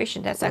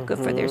vibration. That's not good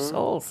for their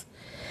souls.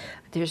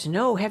 There's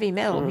no heavy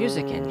metal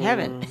music in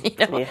heaven, you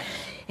know. Yeah.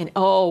 And,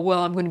 oh, well,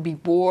 I'm going to be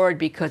bored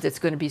because it's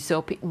going to be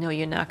so... No,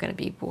 you're not going to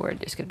be bored.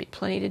 There's going to be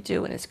plenty to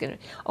do, and it's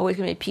always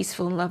going to be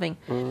peaceful and loving.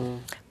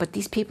 But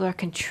these people are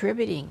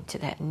contributing to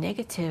that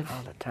negative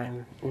all the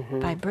time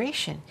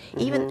vibration.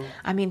 Even,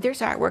 I mean, there's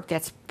artwork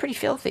that's pretty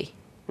filthy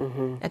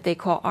that they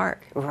call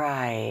art.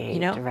 Right. You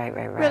know? Right.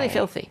 Really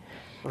filthy.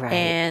 Right.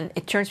 And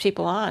it turns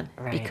people on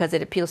because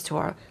it appeals to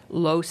our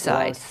low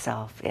side. Low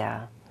self,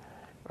 yeah.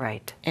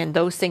 Right. And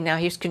those things now,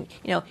 you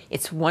know,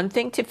 it's one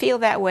thing to feel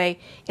that way.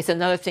 It's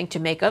another thing to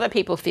make other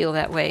people feel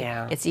that way.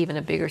 Yeah. It's even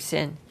a bigger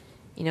sin.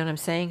 You know what I'm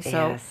saying?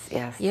 So,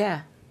 yes.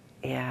 Yeah.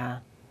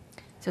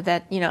 So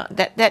that, you know,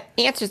 that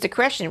answers the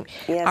question.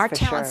 Yes, our for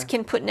talents sure.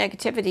 can put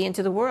negativity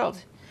into the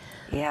world.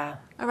 Yeah.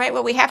 All right,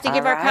 well, we have to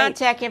give our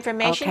contact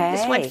information. Okay.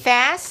 This went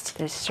fast.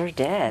 This sure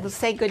did. We'll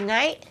say good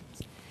night.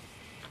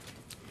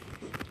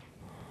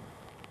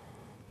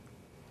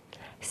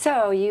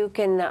 So you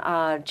can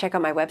check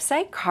out my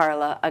website,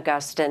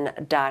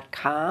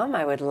 carlaaugustin.com.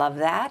 I would love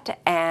that.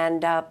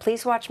 And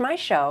please watch my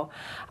show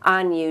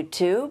on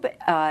YouTube.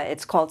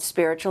 It's called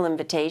Spiritual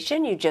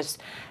Invitation. You just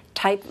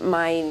type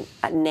my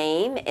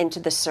name into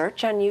the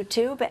search on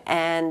YouTube,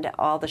 and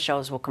all the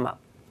shows will come up.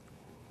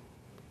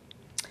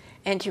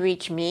 And to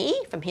reach me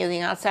from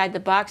Healing Outside the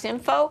Box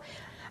Info,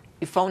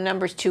 your phone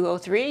number is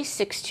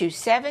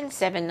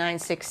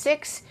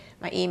 203-627-7966.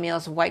 My email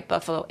is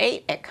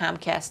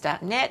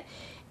whitebuffalo8@comcast.net.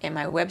 And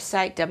my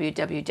website,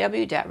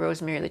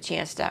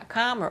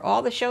 www.rosemarylachance.com, where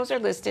all the shows are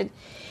listed.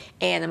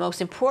 And the most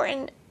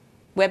important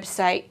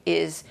website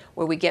is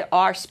where we get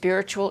our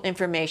spiritual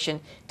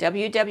information,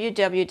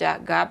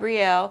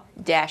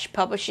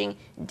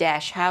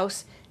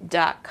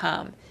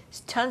 www.gabrielle-publishing-house.com.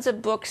 There's tons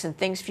of books and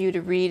things for you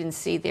to read and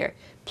see there.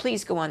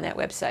 Please go on that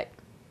website.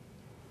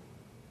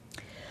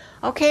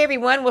 Okay,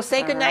 everyone, we'll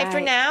say good night for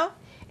now,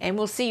 and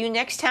we'll see you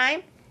next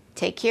time.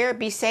 Take care.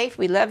 Be safe.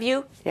 We love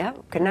you. Yeah.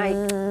 Good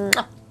night.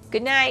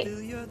 Good night.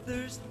 Feel your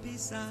thirst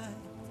beside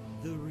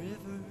the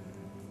river.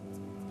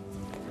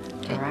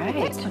 All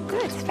right.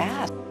 Good. It's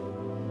fast.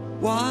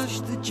 Wash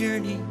the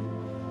journey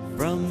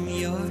from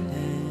your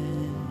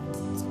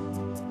hands.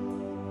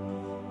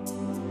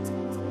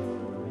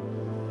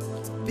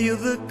 Feel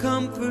the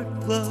comfort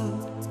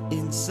flow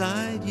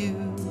inside you.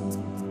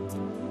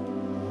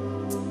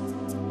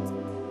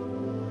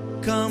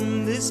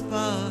 Come this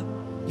far,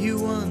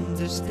 you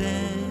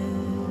understand.